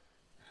or?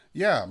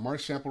 Yeah,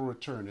 Mars sample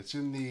return. It's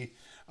in the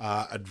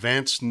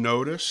advance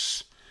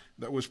notice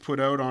that was put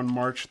out on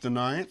March the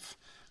 9th.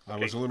 Okay. I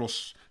was a little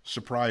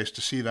surprised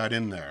to see that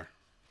in there.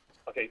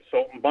 Okay,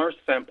 so Mars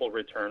sample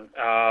return.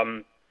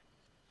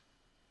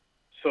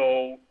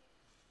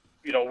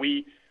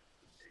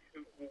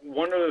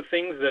 One of the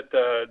things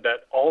that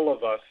all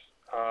of us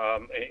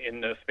in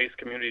the space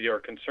community are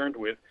concerned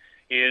with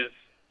is,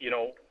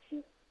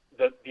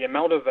 the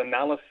amount of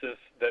analysis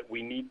that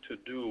we need to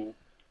do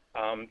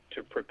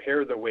to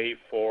prepare the way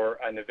for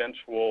an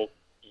eventual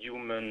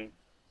human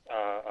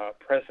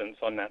presence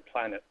on that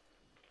planet.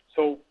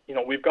 So,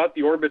 we've got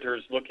the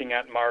orbiters looking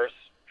at Mars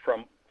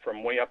from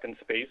way up in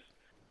space.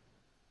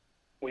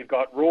 We've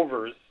got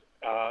rovers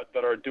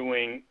that are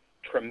doing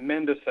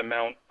tremendous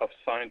amount of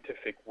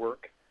scientific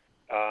work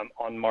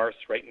on Mars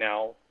right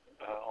now,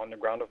 on the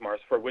ground of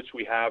Mars, for which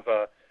we have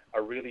a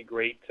really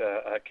great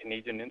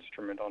Canadian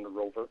instrument on the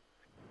rover.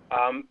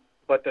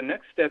 But the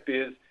next step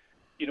is,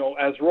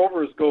 as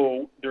rovers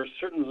go, there's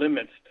certain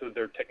limits to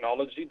their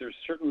technology. There's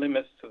certain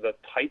limits to the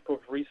type of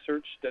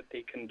research that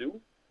they can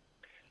do.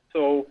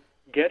 So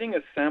getting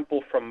a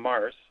sample from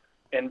Mars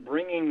and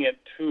bringing it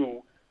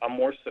to a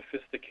more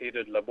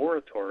sophisticated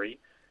laboratory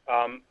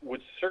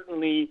would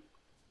certainly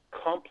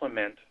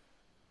complement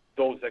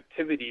those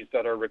activities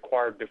that are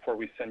required before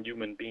we send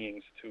human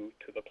beings to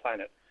the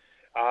planet.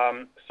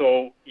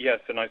 So yes,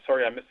 and I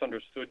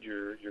misunderstood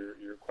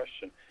your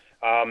question.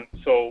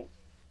 So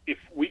if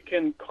we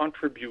can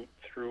contribute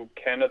through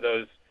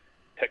Canada's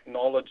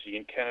technology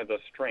and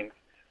Canada's strength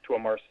to a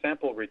Mars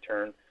sample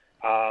return,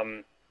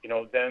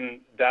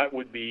 then that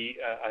would be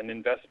an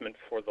investment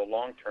for the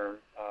long term,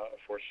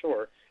 for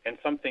sure, and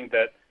something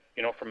that,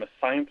 from a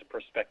science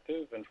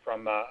perspective and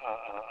from a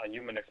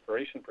human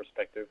exploration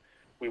perspective,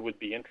 we would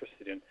be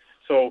interested in.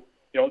 So,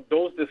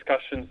 those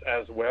discussions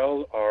as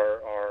well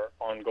are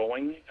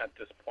ongoing at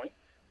this point.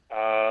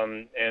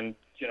 And,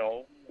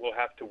 we'll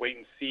have to wait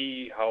and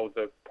see how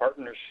the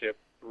partnership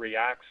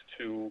reacts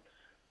to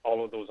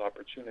all of those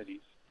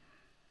opportunities.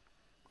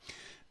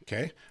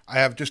 Okay. I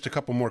have just a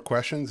couple more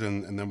questions,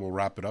 and then we'll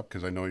wrap it up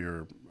because I know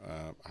you're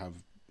have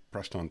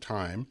pressed on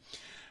time.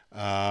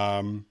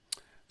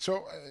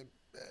 So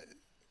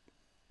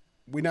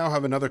we now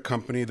have another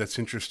company that's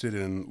interested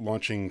in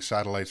launching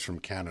satellites from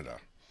Canada.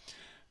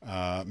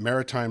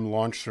 Maritime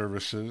Launch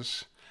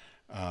Services,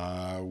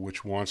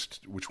 which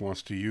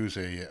wants to use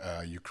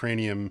a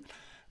Ukrainian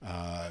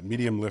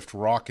medium lift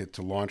rocket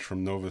to launch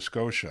from Nova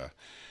Scotia.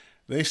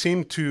 They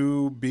seem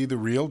to be the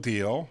real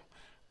deal,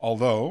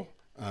 although,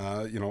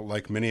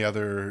 like many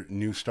other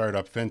new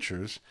startup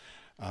ventures,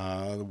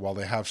 while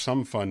they have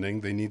some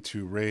funding, they need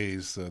to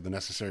raise the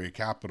necessary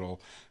capital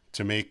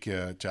to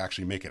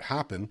actually make it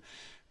happen.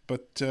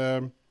 But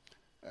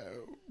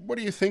what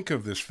do you think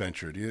of this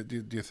venture?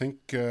 Do you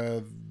think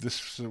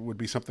this would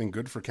be something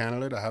good for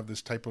Canada to have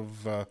this type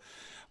of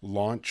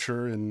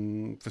launcher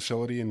and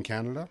facility in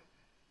Canada?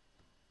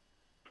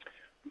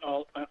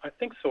 I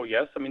think so,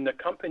 yes. I mean, the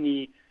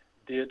company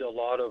did a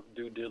lot of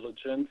due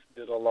diligence,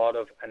 did a lot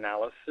of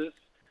analysis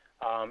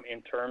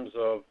in terms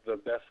of the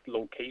best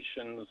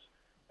locations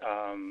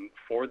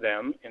for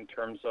them in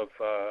terms of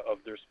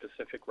their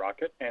specific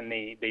rocket, and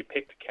they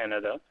picked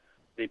Canada.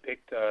 They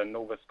picked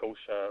Nova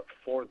Scotia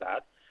for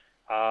that.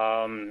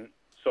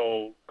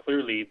 So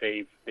clearly,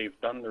 they've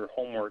done their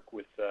homework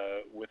with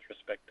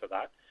respect to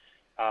that.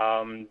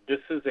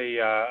 This is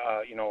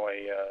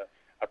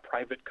a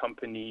private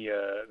company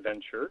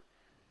venture.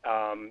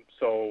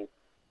 So,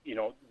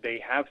 they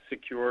have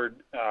secured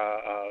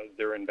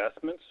their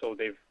investments, so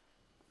they've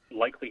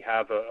likely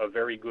have a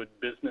very good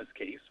business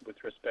case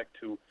with respect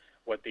to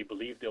what they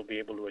believe they'll be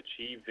able to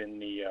achieve in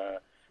the,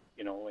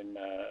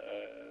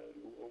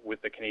 with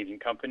the Canadian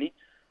company.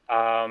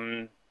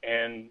 And,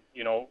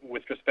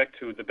 with respect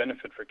to the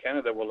benefit for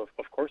Canada, well,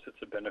 of course,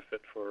 it's a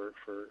benefit for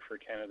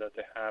Canada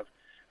to have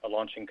a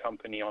launching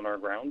company on our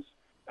grounds.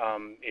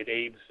 It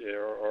aids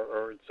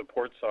or it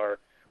supports our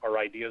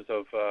ideas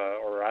of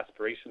or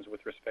aspirations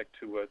with respect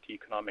to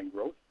economic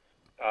growth.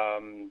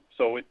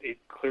 So it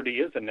clearly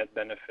is a net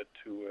benefit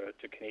to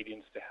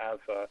Canadians to have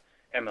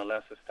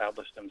MLS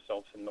establish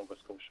themselves in Nova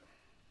Scotia.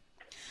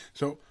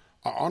 So,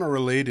 on a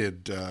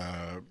related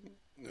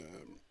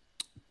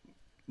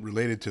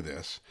to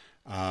this,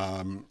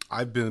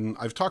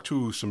 I've talked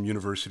to some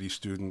university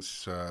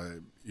students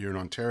here in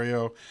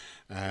Ontario,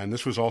 and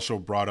this was also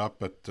brought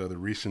up at the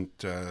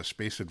recent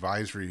Space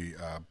Advisory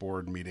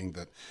Board meeting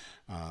that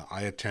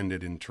I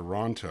attended in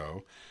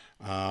Toronto.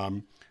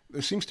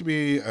 There seems to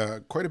be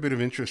quite a bit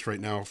of interest right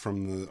now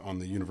on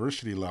the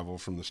university level,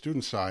 from the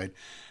student side,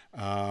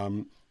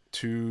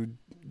 to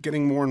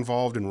getting more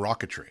involved in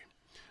rocketry.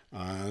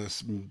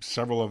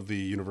 Several of the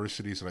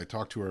universities that I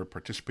talked to are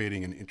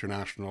participating in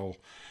international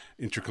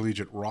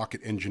intercollegiate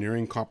rocket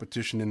engineering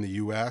competition in the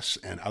U.S.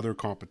 and other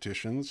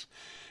competitions.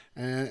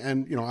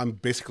 And I'm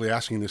basically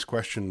asking this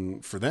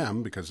question for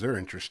them because they're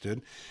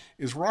interested.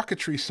 Is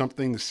rocketry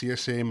something the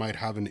CSA might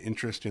have an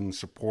interest in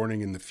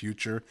supporting in the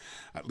future,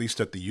 at least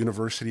at the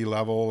university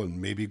level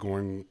and maybe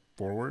going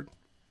forward?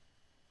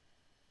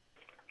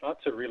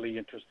 That's a really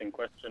interesting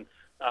question.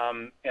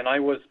 And I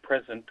was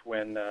present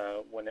when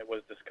it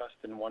was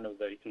discussed in one of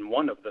the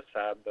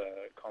SAB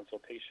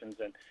consultations,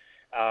 and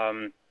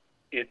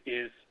it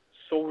is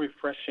so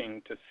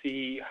refreshing to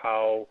see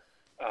how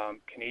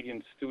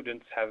Canadian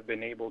students have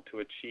been able to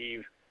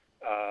achieve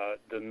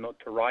the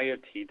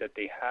notoriety that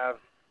they have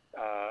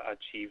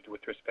achieved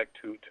with respect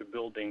to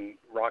building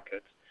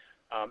rockets.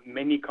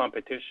 Many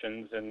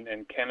competitions,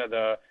 and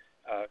Canada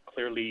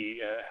clearly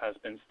has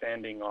been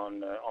standing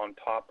on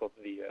top of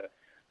the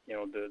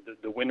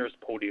winners'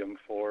 podium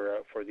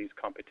for these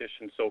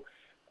competitions. So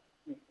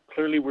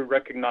clearly, we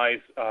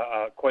recognize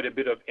quite a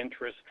bit of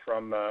interest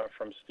from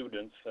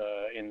students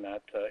in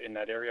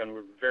that area, and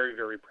we're very,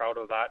 very proud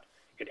of that.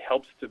 It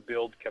helps to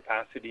build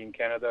capacity in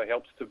Canada. It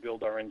helps to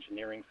build our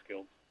engineering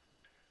skills.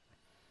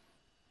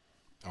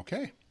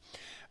 Okay,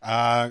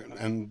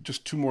 and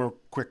just two more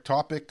quick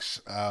topics.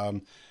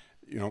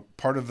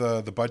 Part of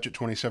the budget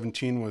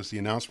 2017 was the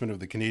announcement of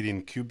the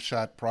Canadian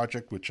CubeSat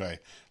project, which I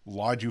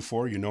laud you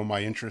for. You know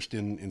my interest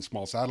in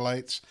small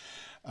satellites.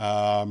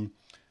 I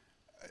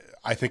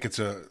think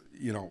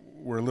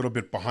we're a little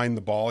bit behind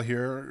the ball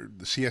here.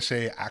 The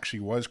CSA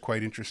actually was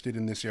quite interested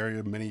in this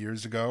area many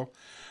years ago,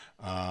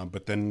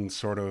 but then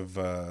sort of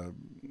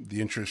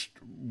the interest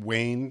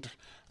waned.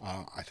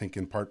 I think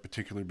in part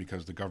particularly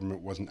because the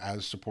government wasn't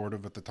as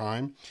supportive at the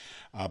time.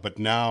 But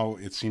now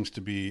it seems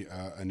to be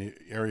an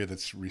area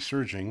that's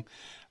resurging.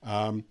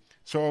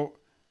 So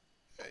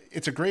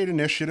it's a great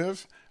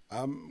initiative.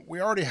 We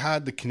already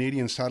had the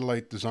Canadian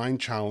Satellite Design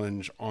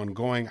Challenge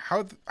ongoing.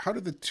 How do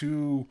the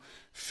two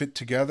fit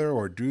together,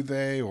 or do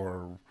they,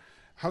 or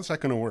how's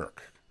that going to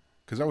work?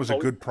 Because that was a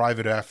good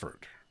private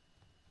effort.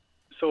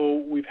 So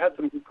we've had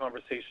some good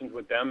conversations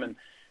with them, and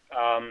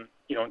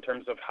in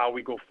terms of how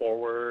we go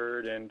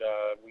forward, and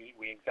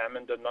we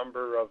examined a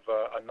number of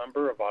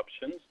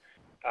options,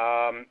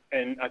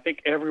 and I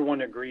think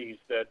everyone agrees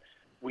that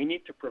we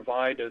need to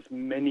provide as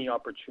many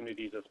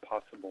opportunities as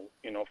possible,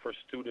 for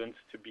students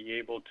to be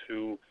able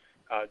to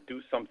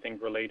do something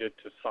related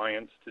to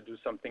science, to do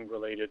something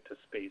related to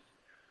space.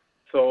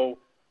 So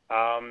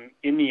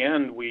in the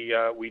end,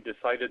 we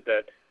decided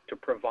that to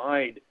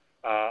provide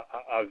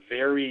a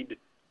varied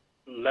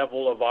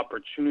level of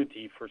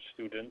opportunity for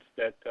students,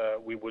 that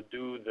we would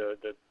do the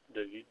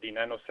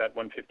NanoSat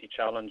 150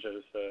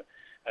 challenges,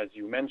 as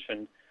you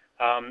mentioned.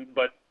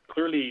 But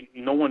clearly,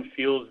 no one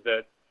feels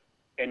that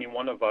any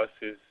one of us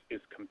is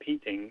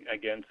competing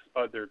against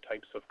other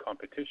types of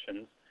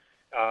competitions.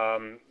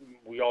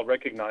 We all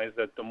recognize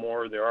that the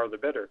more there are, the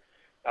better.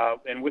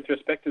 And with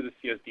respect to the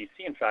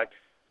CSDC, in fact,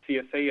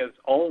 CSA has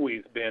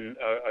always been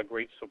a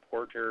great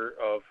supporter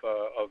of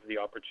the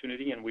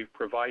opportunity, and we've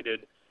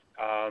provided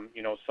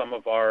some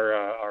of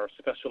our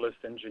specialist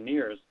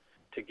engineers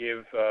to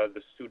give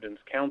the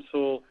students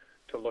counsel,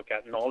 to look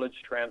at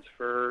knowledge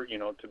transfer,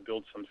 to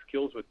build some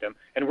skills with them.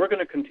 And we're going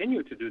to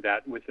continue to do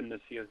that within the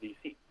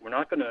CSDC. We're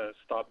not going to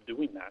stop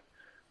doing that.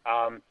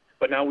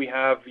 But now we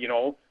have,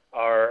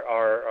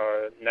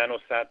 our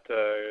NanoSat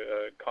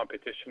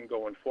competition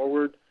going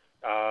forward.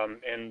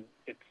 And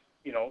it's,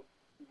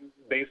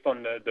 based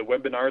on the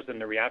webinars and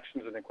the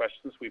reactions and the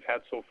questions we've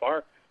had so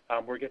far,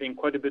 we're getting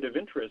quite a bit of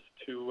interest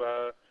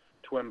to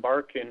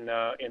embark in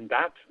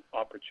that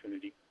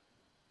opportunity.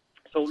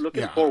 So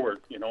looking forward,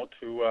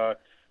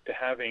 to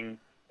having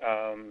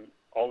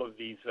all of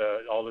these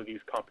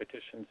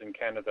competitions in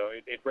Canada.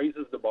 It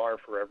raises the bar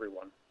for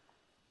everyone.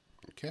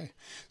 Okay,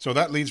 so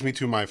that leads me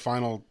to my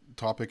final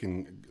topic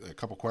and a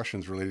couple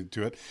questions related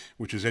to it,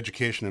 which is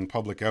education and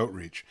public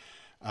outreach.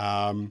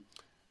 The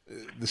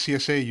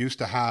CSA used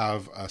to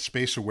have a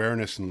space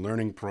awareness and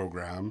learning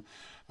program.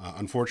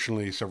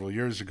 Unfortunately, several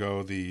years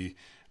ago,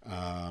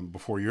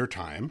 before your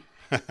time,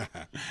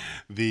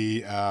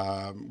 the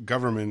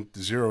government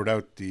zeroed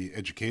out the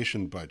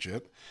education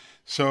budget.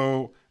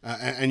 So,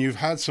 and you've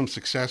had some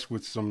success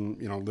with some,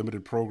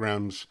 limited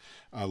programs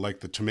like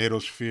the Tomato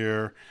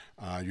Sphere.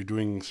 You're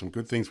doing some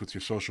good things with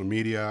your social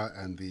media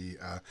and the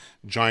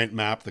giant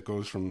map that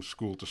goes from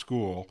school to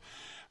school.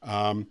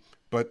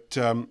 But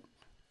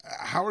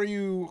how are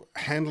you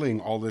handling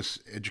all this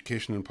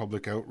education and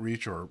public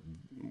outreach, or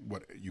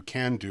what you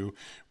can do,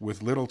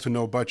 with little to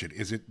no budget?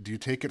 Do you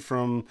take it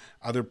from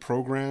other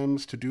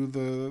programs to do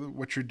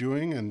what you're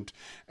doing?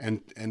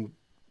 And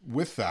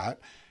with that,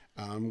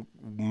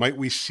 might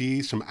we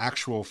see some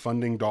actual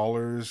funding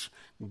dollars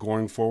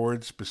going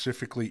forward,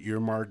 specifically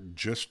earmarked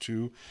just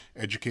to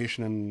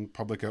education and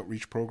public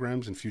outreach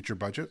programs in future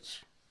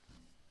budgets?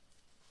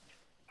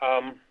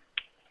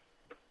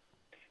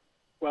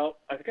 Well,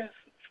 I guess,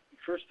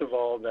 first of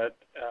all, that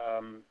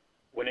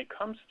when it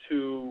comes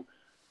to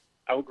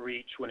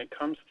outreach, when it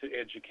comes to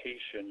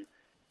education,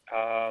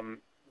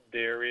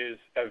 there is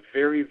a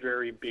very,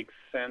 very big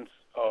sense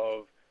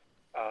of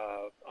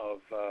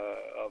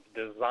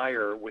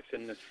desire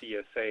within the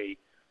CSA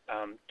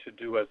to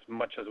do as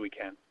much as we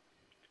can.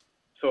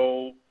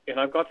 So, and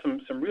I've got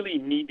some really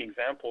neat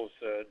examples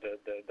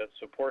that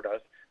support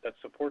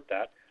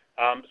that.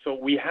 So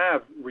we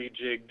have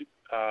rejigged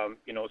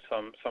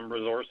some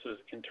resources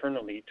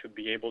internally to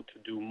be able to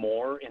do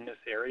more in this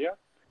area.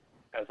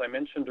 As I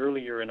mentioned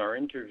earlier in our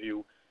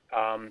interview,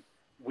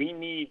 we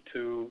need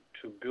to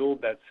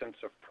build that sense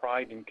of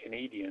pride in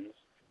Canadians.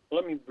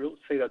 Let me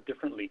say that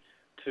differently,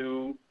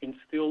 to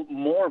instill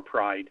more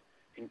pride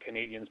in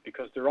Canadians,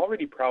 because they're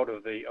already proud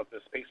of the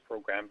space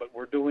program, but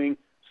we're doing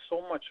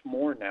so much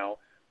more now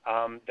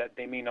that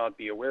they may not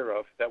be aware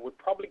of, that would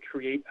probably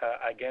create,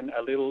 again,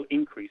 a little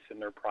increase in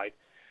their pride.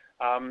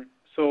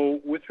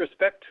 So with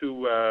respect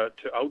to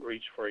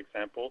outreach, for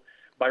example,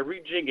 by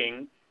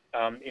rejigging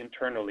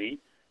internally,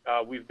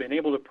 we've been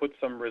able to put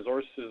some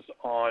resources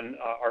on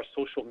our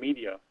social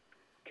media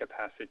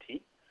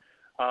capacity.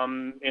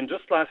 And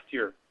just last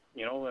year,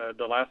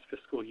 the last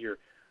fiscal year,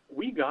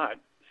 we got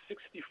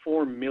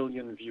 64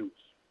 million views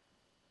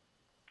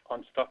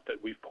on stuff that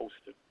we've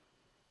posted,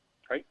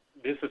 right?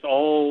 This is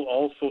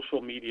all social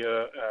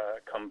media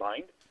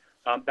combined.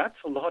 That's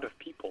a lot of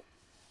people,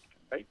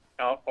 right?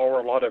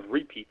 Or a lot of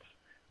repeats,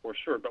 for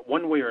sure. But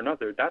one way or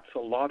another, that's a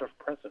lot of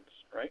presence,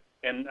 right?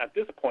 And at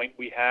this point,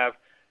 we have,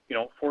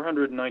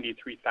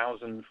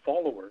 493,000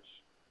 followers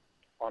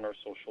on our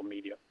social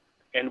media.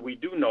 And we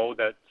do know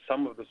that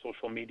some of the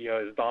social media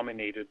is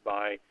dominated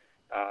by,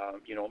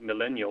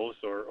 millennials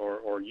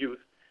or youth.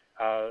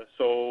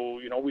 So,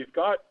 we've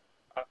got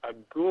a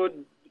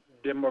good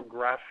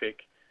demographic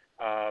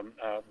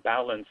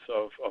balance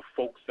of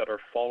folks that are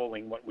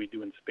following what we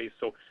do in space.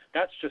 So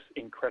that's just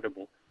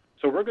incredible.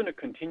 So we're going to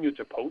continue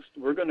to post.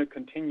 We're going to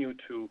continue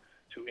to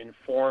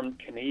inform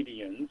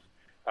Canadians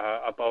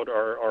about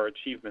our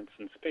achievements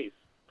in space.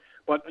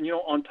 But,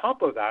 on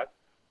top of that,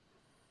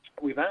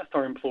 we've asked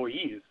our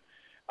employees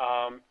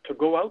to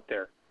go out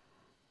there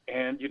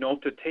and,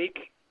 to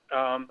take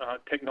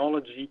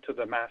technology to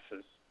the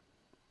masses.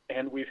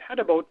 And we've had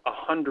about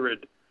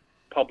 100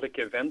 public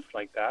events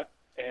like that,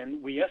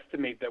 and we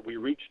estimate that we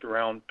reached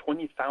around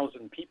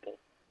 20,000 people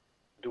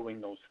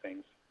doing those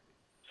things.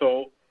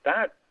 So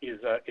that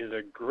is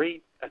a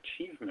great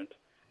achievement.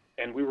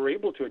 And we were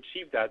able to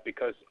achieve that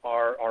because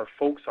our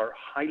folks are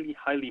highly,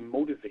 highly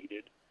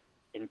motivated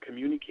in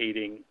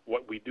communicating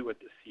what we do at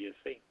the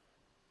CSA.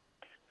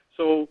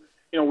 So,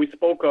 we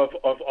spoke of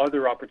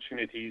other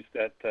opportunities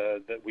that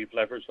we've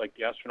leveraged, like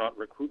the astronaut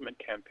recruitment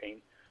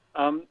campaign.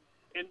 And,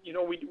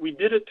 we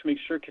did it to make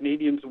sure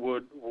Canadians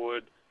would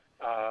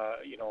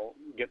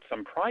get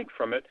some pride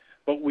from it.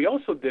 But we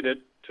also did it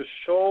to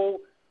show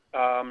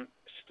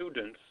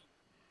students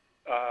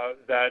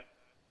that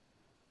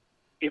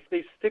if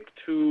they stick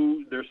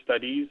to their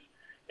studies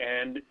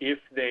and if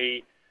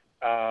they,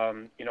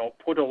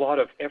 put a lot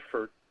of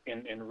effort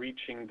in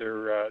reaching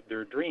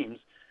their dreams,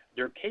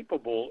 they're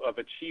capable of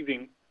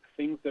achieving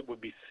things that would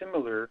be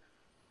similar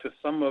to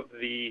some of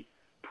the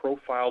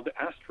profiled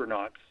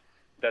astronauts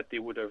that they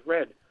would have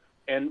read.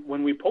 And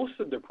when we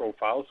posted the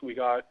profiles, we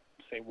got,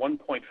 say,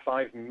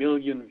 1.5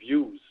 million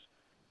views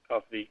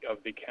of the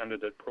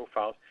candidate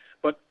profiles.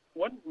 But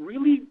what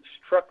really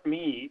struck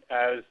me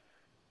as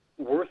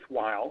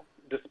worthwhile,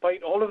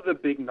 despite all of the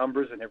big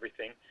numbers and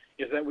everything,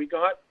 is that we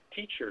got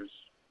teachers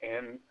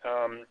and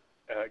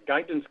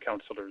guidance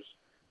counselors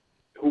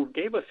who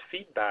gave us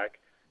feedback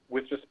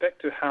with respect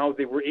to how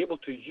they were able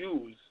to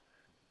use,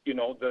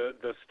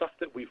 the stuff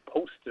that we've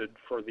posted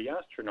for the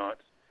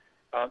astronauts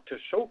to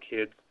show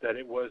kids that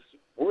it was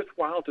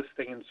worthwhile to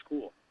stay in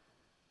school.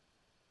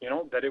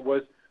 That it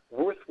was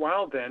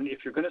worthwhile then,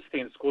 if you're going to stay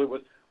in school, it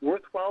was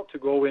worthwhile to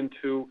go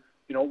into,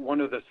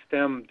 one of the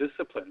STEM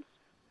disciplines.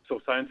 So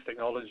science,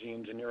 technology,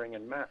 engineering,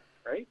 and math,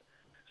 right?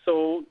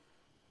 So,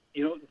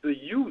 the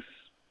use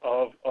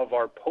of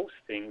our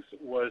postings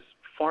was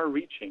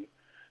far-reaching.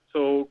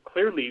 So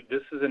clearly,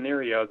 this is an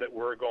area that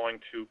we're going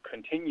to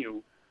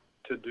continue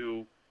to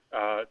do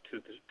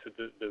to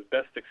the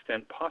best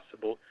extent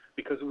possible,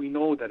 because we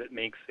know that it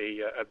makes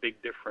a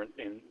big difference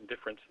in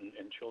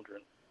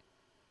children.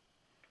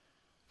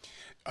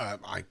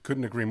 I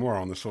couldn't agree more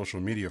on the social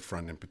media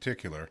front in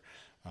particular.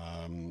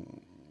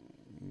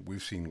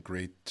 We've seen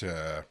great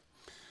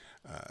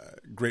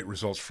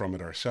results from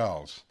it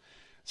ourselves.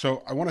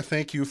 So I want to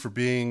thank you for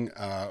being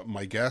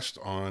my guest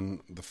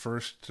on the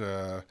first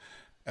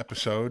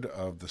episode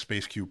of the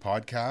Space Q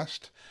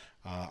podcast.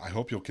 I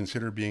hope you'll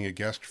consider being a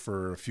guest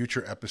for a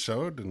future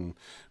episode, and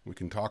we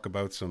can talk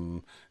about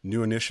some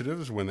new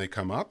initiatives when they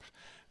come up.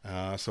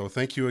 So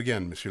thank you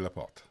again, Monsieur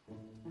Laporte.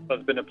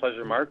 It's been a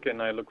pleasure, Mark,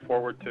 and I look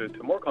forward to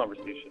more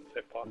conversations,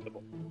 if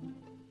possible.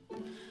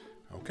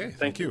 Okay,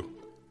 thank you.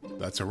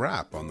 That's a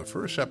wrap on the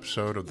first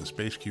episode of the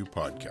Space Q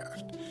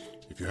podcast.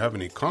 If you have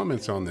any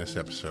comments on this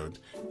episode,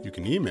 you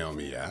can email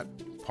me at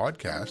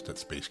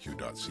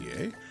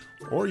podcast@spaceq.ca,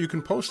 or you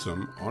can post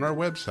them on our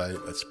website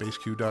at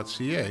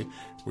spaceq.ca,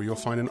 where you'll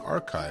find an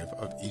archive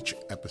of each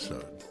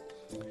episode.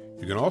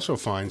 You can also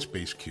find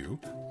Space Q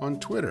on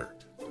Twitter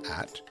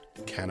at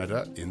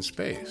Canada in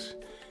Space.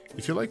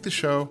 If you like the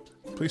show,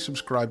 please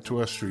subscribe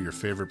to us through your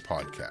favorite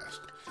podcast.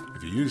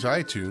 If you use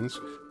iTunes,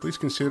 please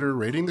consider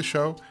rating the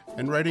show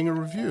and writing a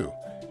review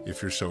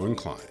if you're so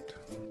inclined.